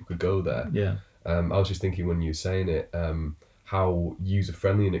changed so people could go there. Yeah. I was just thinking when you were saying it, how user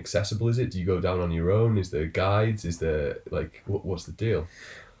friendly and accessible is it? Do you go down on your own? Is there guides? Is there like what's the deal?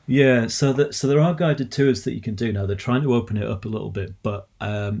 Yeah, so there are guided tours that you can do now. They're trying to open it up a little bit, but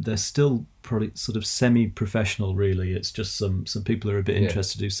they're still probably sort of semi-professional, really. It's just some people who are a bit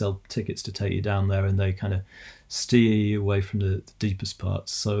interested who sell tickets to take you down there, and they kind of steer you away from the deepest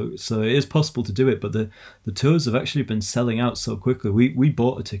parts. So it is possible to do it, but the tours have actually been selling out so quickly. We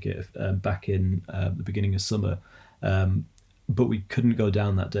bought a ticket back in the beginning of summer, but we couldn't go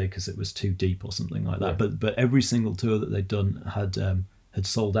down that day because it was too deep or something like that. But every single tour that they'd done had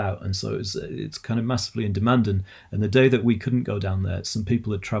sold out, and so it's kind of massively in demand. And the day that we couldn't go down there, some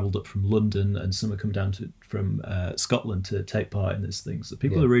people had travelled up from London, and some had come down from Scotland to take part in this thing. So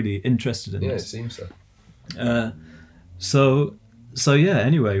people are really interested in Yeah, this. it seems So so. yeah.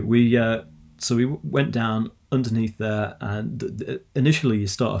 Anyway, we went down underneath there, and initially you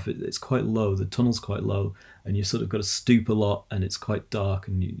start off. It's quite low. The tunnel's quite low, and you sort of got to stoop a lot, and it's quite dark,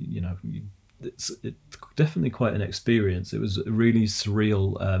 and you it's definitely quite an experience. It was a really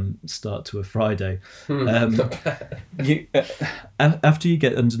surreal start to a Friday. After you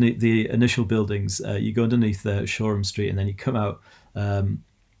get underneath the initial buildings, you go underneath Shoreham Street, and then you come out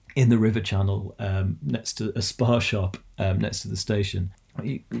in the River Channel next to a Spa shop next to the station.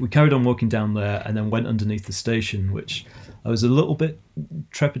 We carried on walking down there and then went underneath the station, which I was a little bit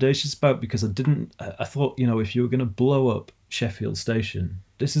trepidatious about because I thought, if you were going to blow up Sheffield Station,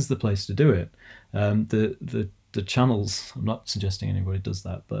 this is the place to do it. The channels, I'm not suggesting anybody does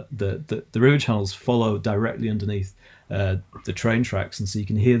that, but the river channels follow directly underneath the train tracks, and so you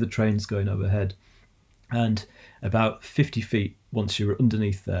can hear the trains going overhead. And about 50 feet once you're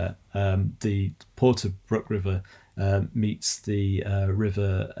underneath there, the Port of Brook River meets the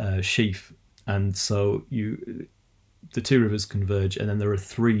river Sheaf, and so the two rivers converge, and then there are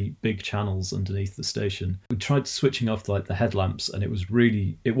three big channels underneath the station. We tried switching off the headlamps, and it was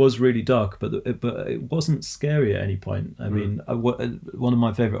really dark, but it wasn't scary at any point. I mean, one of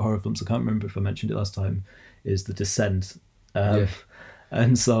my favourite horror films, I can't remember if I mentioned it last time, is The Descent.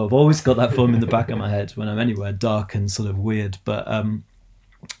 And so I've always got that film in the back of my head when I'm anywhere dark and sort of weird. But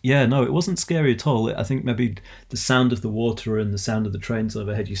it wasn't scary at all. I think maybe the sound of the water and the sound of the trains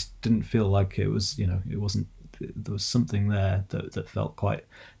overhead, you didn't feel like it was, it wasn't. There was something there that felt quite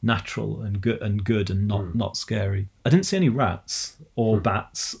natural and good and not scary. I didn't see any rats or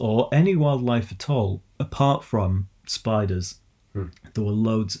bats or any wildlife at all, apart from spiders. There were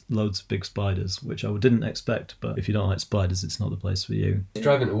loads of big spiders, which I didn't expect, but if you don't like spiders, it's not the place for you. I was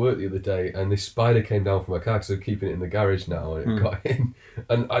driving to work the other day, and this spider came down from my car because I'm keeping it in the garage now, and it got in,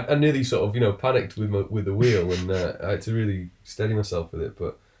 and I nearly sort of panicked with the wheel, and I had to really steady myself with it.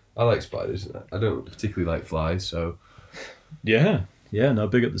 But I like spiders. I don't particularly like flies, so yeah, no,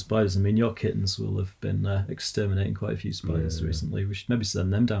 big up the spiders. I mean, your kittens will have been exterminating quite a few spiders recently. We should maybe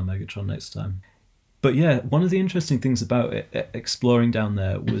send them down Megatron next time. But yeah, one of the interesting things about exploring down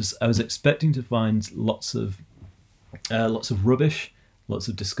there was I was expecting to find lots of rubbish, lots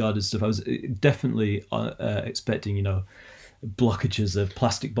of discarded stuff. I was definitely expecting, blockages of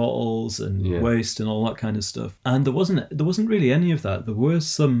plastic bottles and waste and all that kind of stuff. And there wasn't really any of that. There were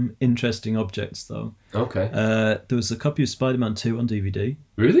some interesting objects though. Okay. There was a copy of Spider-Man 2 on DVD.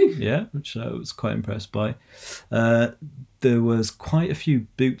 Really? Yeah, which I was quite impressed by. There was quite a few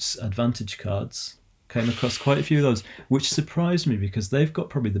Boots Advantage cards. Came across quite a few of those, which surprised me because they've got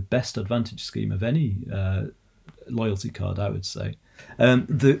probably the best Advantage scheme of any loyalty card, I would say.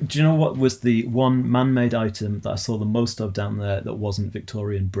 Do you know what was the one man-made item that I saw the most of down there that wasn't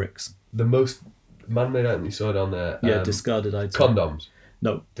Victorian bricks? The most man-made item you saw down there? Yeah, discarded item. Condoms.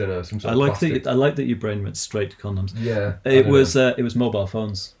 No, don't know. Some sort of plastic. I like that your brain went straight to condoms. Yeah, it was mobile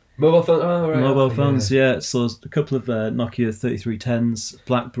phones. Mobile phone. Oh, right. Mobile phones, yeah. So a couple of Nokia 3310s,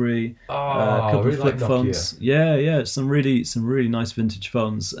 BlackBerry, a couple of flip phones. Yeah. Some really nice vintage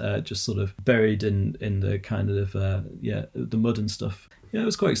phones, just sort of buried in the kind of the mud and stuff. Yeah, it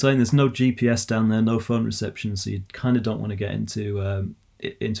was quite exciting. There's no GPS down there, no phone reception, so you kind of don't want to get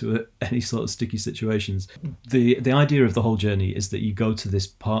into any sort of sticky situations. The idea of the whole journey is that you go to this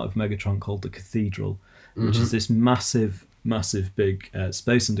part of Megatron called the Cathedral, which is this massive big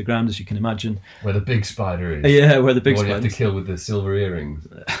space underground, as you can imagine, where the big spider is. Yeah, where the big spider. You have to kill with the silver earrings.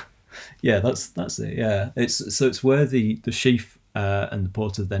 Yeah, that's it. Yeah, it's where the Sheaf and the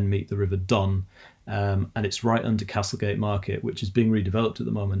Porter then meet the River Don, and it's right under Castlegate Market, which is being redeveloped at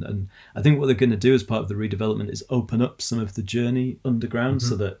the moment. And I think what they're going to do as part of the redevelopment is open up some of the journey underground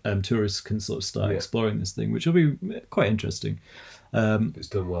so that tourists can sort of start exploring this thing, which will be quite interesting. If it's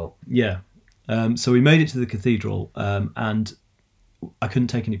done well. Yeah. So we made it to the cathedral, and I couldn't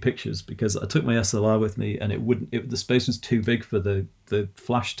take any pictures because I took my SLR with me, and the space was too big for the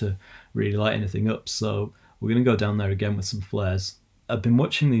flash to really light anything up. So we're going to go down there again with some flares. I've been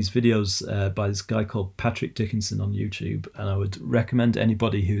watching these videos by this guy called Patrick Dickinson on YouTube, and I would recommend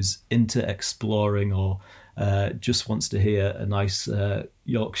anybody who's into exploring or just wants to hear a nice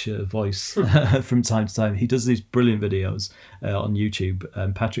Yorkshire voice from time to time. He does these brilliant videos on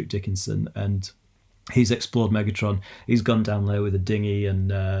YouTube, Patrick Dickinson, and he's explored Megatron. He's gone down there with a dinghy and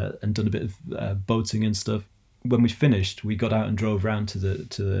done a bit of boating and stuff. When we finished, we got out and drove around to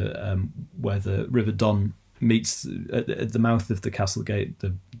the where the River Don meets at the mouth of the Castlegate,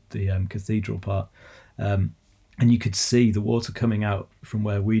 the cathedral part. And you could see the water coming out from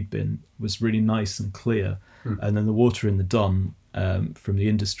where we'd been was really nice and clear. And then the water in the Don from the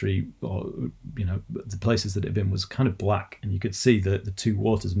industry, or the places that it had been, was kind of black, and you could see the two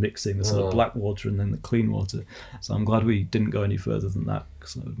waters mixing, the sort of black water and then the clean water. So I'm glad we didn't go any further than that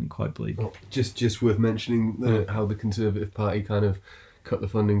because that would have been quite bleak. Well, just worth mentioning how the Conservative Party kind of cut the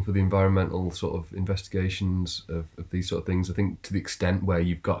funding for the environmental sort of investigations of these sort of things. I think to the extent where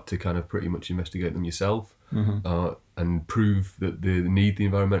you've got to kind of pretty much investigate them yourself and prove that they need the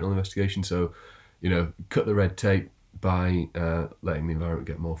environmental investigation. So, cut the red tape by letting the environment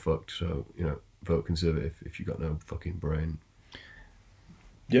get more fucked. So, vote Conservative if you've got no fucking brain.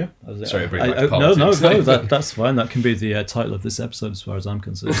 Yeah. Sorry, I bring it back to no, politics. that's fine. That can be the title of this episode as far as I'm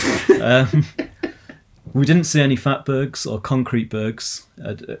concerned. We didn't see any fatbergs or concrete bergs.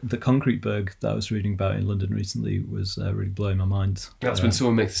 The concrete berg that I was reading about in London recently was really blowing my mind. That's when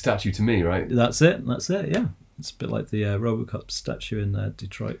someone makes a statue to me, right? That's it, yeah. It's a bit like the Robocop statue in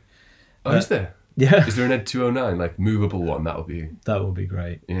Detroit. Oh, is there? Yeah. Is there an Ed 209, like movable one? That would be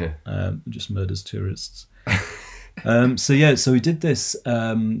great. Yeah. Just murders tourists. So we did this.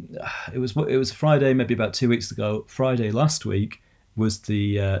 It was Friday, maybe about 2 weeks ago. Friday last week was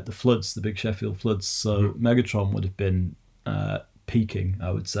the floods, the big Sheffield floods. So Megatron would have been peaking,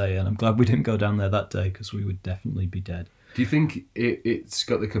 I would say, and I'm glad we didn't go down there that day because we would definitely be dead. Do you think it's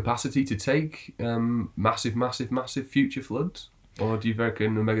got the capacity to take massive future floods, or do you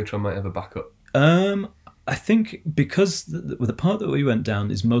reckon the Megatron might have a backup? I think because the part that we went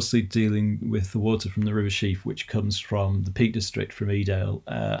down is mostly dealing with the water from the River Sheaf, which comes from the Peak District from Edale,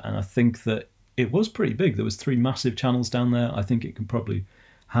 and I think that it was pretty big. There was 3 massive channels down there. I think it can probably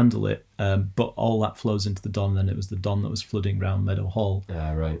handle it, but all that flows into the Don, and it was the Don that was flooding around Meadow Hall.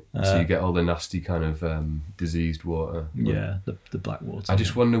 Right. So you get all the nasty kind of diseased water. Yeah, the black water. I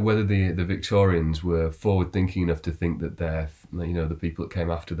just wonder whether the Victorians were forward thinking enough to think that the people that came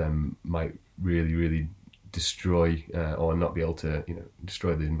after them might really, really destroy or not be able to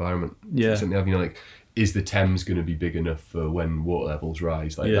destroy the environment. Yeah. Something of, is the Thames going to be big enough for when water levels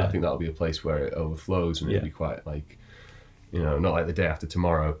rise? I think that'll be a place where it overflows, and it'll be quite not like the day after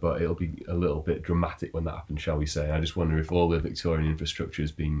tomorrow, but it'll be a little bit dramatic when that happens, shall we say. I just wonder if all the Victorian infrastructure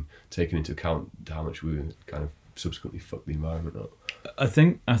has been taken into account, how much we kind of subsequently fucked the environment up. I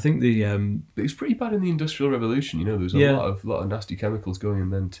think the But it was pretty bad in the Industrial Revolution. There was a lot of nasty chemicals going in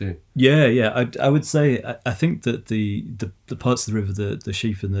then too. Yeah. I would say I think that the parts of the river, the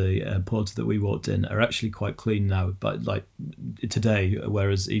Sheaf and the ports that we walked in are actually quite clean now. But like today,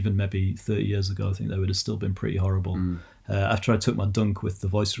 whereas even maybe 30 years ago, I think they would have still been pretty horrible. After I took my dunk with the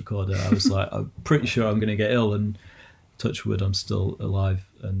voice recorder, I was like, I'm pretty sure I'm going to get ill, and touch wood, I'm still alive.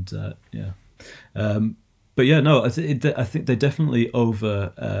 And but yeah, no, I think they definitely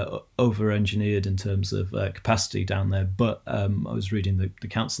over engineered in terms of capacity down there. But I was reading the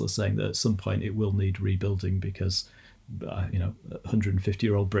councillor saying that at some point it will need rebuilding because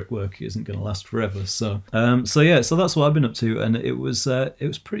 150-year-old brickwork isn't going to last forever. So that's what I've been up to, and it was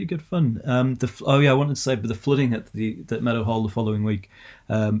pretty good fun. I wanted to say, but the flooding at Meadow Hall the following week,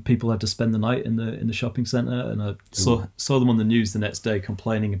 people had to spend the night in the shopping centre, and I saw them on the news the next day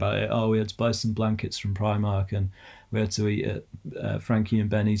complaining about it. Oh, we had to buy some blankets from Primark, and we had to eat at Frankie and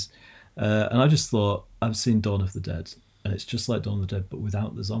Benny's, and I just thought, I've seen Dawn of the Dead. And it's just like Dawn of the Dead, but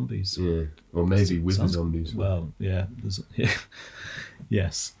without the zombies. Yeah, or maybe with the zombies. Well, yeah.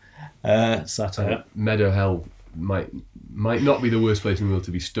 Yes. Satire. Meadow Hell might not be the worst place in the world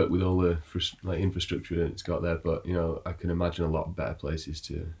to be stuck with all the infrastructure it's got there, but I can imagine a lot better places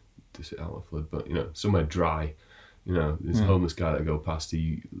to sit out a flood. But somewhere dry. This homeless guy that I go past,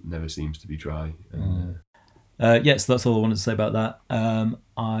 he never seems to be dry. And, yes, that's all I wanted to say about that.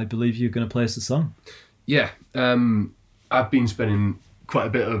 I believe you're going to play us a song. Yeah. I've been spending quite a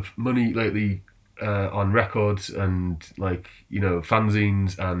bit of money lately on records and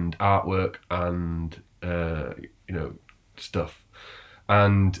fanzines and artwork and stuff.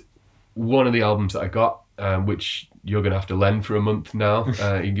 And one of the albums that I got, which you're going to have to lend for a month now, you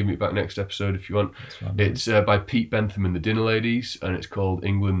can give me it back next episode if you want. It's by Pete Bentham and the Dinner Ladies, and it's called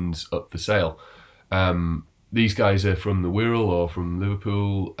England's Up for Sale. These guys are from the Wirral or from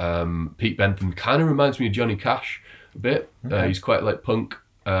Liverpool. Pete Bentham kind of reminds me of Johnny Cash a bit. Okay. He's quite like punk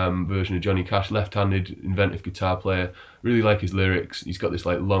version of Johnny Cash, left-handed, inventive guitar player. Really like his lyrics. He's got this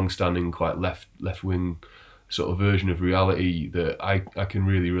long-standing, quite left-wing sort of version of reality that I can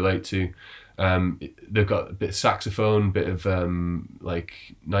really relate to. They've got a bit of saxophone, bit of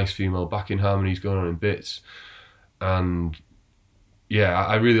nice female backing harmonies going on in bits, and yeah,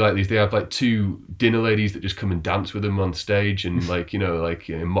 I really like these. They have 2 dinner ladies that just come and dance with them on stage and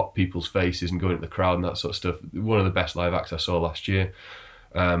mock people's faces and go into the crowd and that sort of stuff. One of the best live acts I saw last year.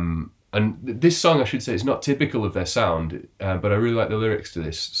 And this song, I should say, is not typical of their sound, but I really like the lyrics to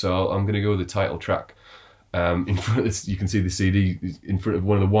this. So I'm going to go with the title track. In front of this, you can see the CD in front of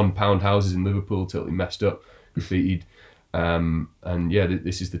one of the £1 houses in Liverpool, totally messed up, graffitied. And yeah,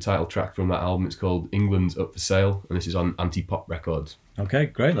 this is the title track from that album. It's called England's Up for Sale, and this is on Anti-Pop Records. Okay,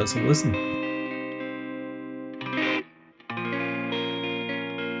 great. Let's have a listen.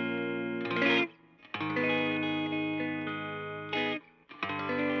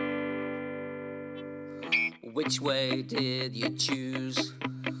 Which way did you choose?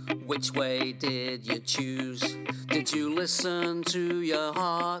 Which way did you choose? Did you listen to your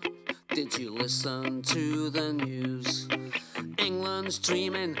heart? Did you listen to the news? England's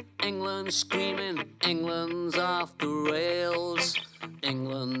dreaming, England's screaming, England's off the rails.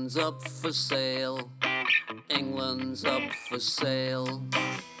 England's up for sale, England's up for sale.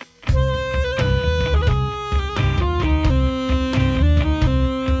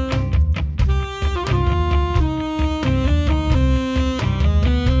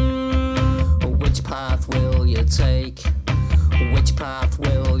 Which path will you take? Which path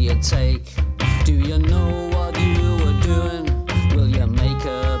will you take? Do you know what you were doing? Will you make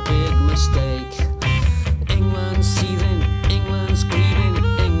a big mistake? England's seething, England's grieving,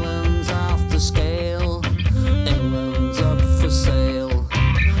 England's off the scale. England's up for sale,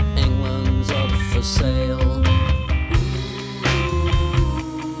 England's up for sale.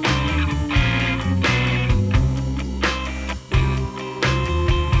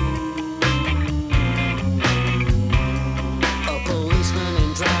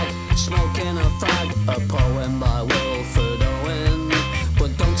 Smoking a fag, a poem by Wilfred Owen.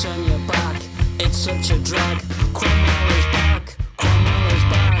 But don't turn your back, it's such a drag. Cromwell is back, Cromwell is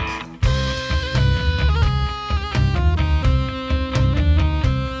back.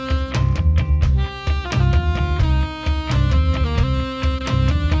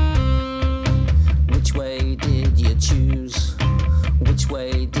 Which way did you choose? Which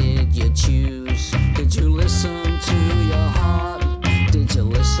way did you choose? Did you listen to your heart? Did you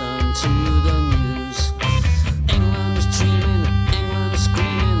listen to the news? England's dreaming, England's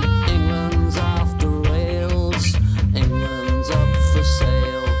screaming, England's off the rails. England's up for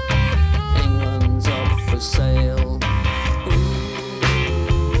sale, England's up for sale.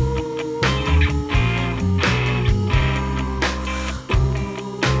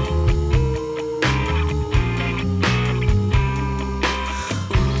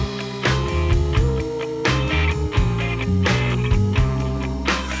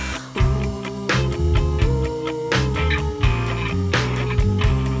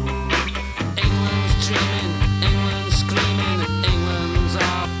 England's dreaming, England's screaming, England's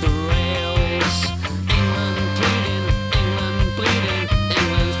off the rails. England bleeding,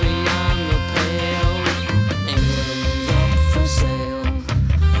 England's beyond the pale. England's up for sale,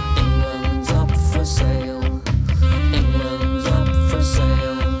 England's up for sale, England's up for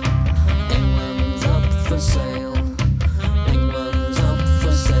sale, England's up for sale, England's up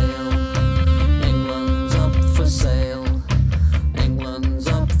for sale, England's up for sale, England's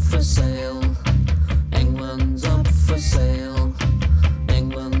up for sale, England's up for sale,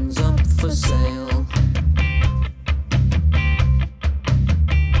 England's up for sale.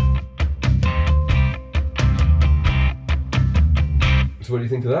 So what do you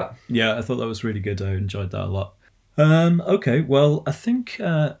think of that? Yeah, I thought that was really good. I enjoyed that a lot. Okay, well, I think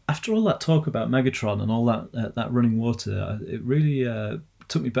after all that talk about Megatron and all that running water, it really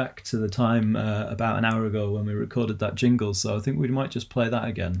took me back to the time about an hour ago when we recorded that jingle. So I think we might just play that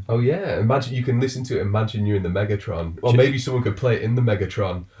again. Oh yeah, imagine you can listen to it. Imagine you're in the Megatron, or maybe someone could play it in the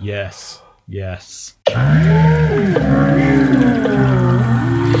Megatron. Yes, yes.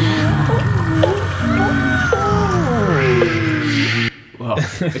 Well,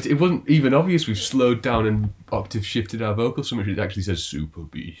 it wasn't even obvious. We've slowed down and octave shifted our vocal so much. It actually says Super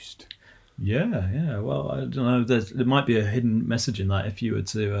Beast. Yeah. Well, I don't know. There might be a hidden message in that if you were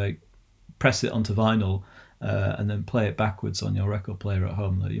to press it onto vinyl and then play it backwards on your record player at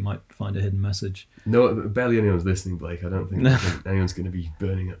home. That you might find a hidden message. No, barely anyone's listening, Blake. I don't think anyone's going to be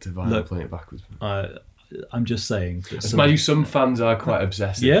burning it to vinyl, Look, playing it backwards. I'm just saying. That Some fans are quite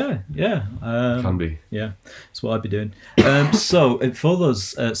obsessive. Yeah. Can be. Yeah, that's what I'd be doing. So for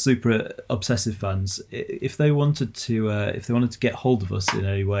those super obsessive fans, if they wanted to get hold of us in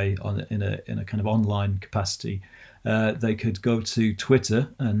any way in a kind of online capacity, they could go to Twitter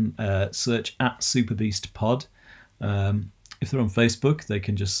and search @SuperBeastPod. If they're on Facebook, they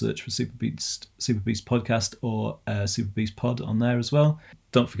can just search for Super Beast Podcast or Super Beast Pod on there as well.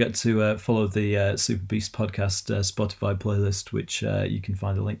 Don't forget to follow the Super Beast Podcast Spotify playlist, which you can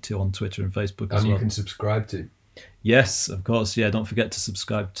find a link to on Twitter and Facebook as well. And you can subscribe to. Yes, of course. Yeah, don't forget to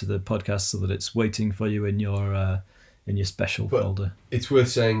subscribe to the podcast so that it's waiting for you in your special folder. It's worth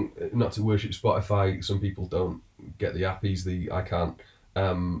saying, not to worship Spotify. Some people don't get the app easily. I can't.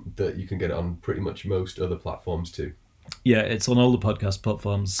 That you can get it on pretty much most other platforms too. Yeah, it's on all the podcast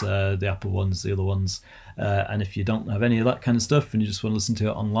platforms, the Apple ones, the other ones. And if you don't have any of that kind of stuff and you just want to listen to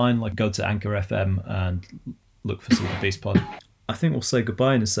it online, like go to Anchor FM and look for Silver Beast Pod. I think we'll say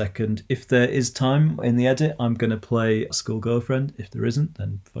goodbye in a second. If there is time in the edit, I'm going to play School Girlfriend. If there isn't,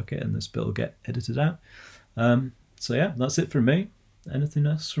 then fuck it, and this bit will get edited out. So yeah, that's it from me. Anything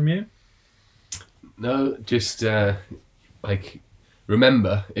else from you? No, just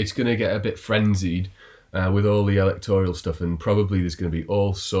remember, it's going to get a bit frenzied with all the electoral stuff, and probably there's going to be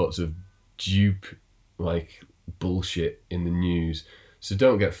all sorts of dupe bullshit in the news. So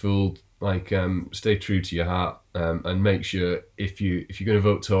don't get fooled. Stay true to your heart, and make sure if you're going to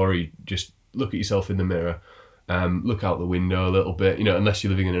vote Tory, just look at yourself in the mirror. Look out the window a little bit, unless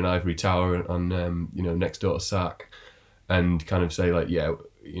you're living in an ivory tower on next door to Sark, and kind of say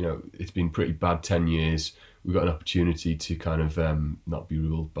it's been pretty bad 10 years. We've got an opportunity to kind of not be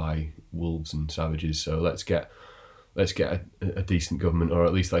ruled by wolves and savages. So let's get a decent government, or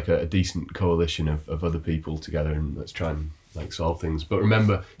at least a decent coalition of other people together, and let's try and solve things. But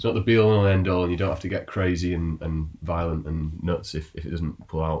remember, it's not the be all and end all, and you don't have to get crazy and violent and nuts if it doesn't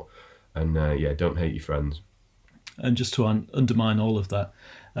pull out. And don't hate your friends. And just to undermine all of that,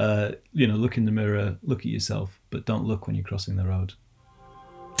 look in the mirror, look at yourself, but don't look when you're crossing the road.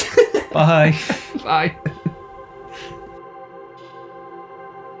 Bye. Bye.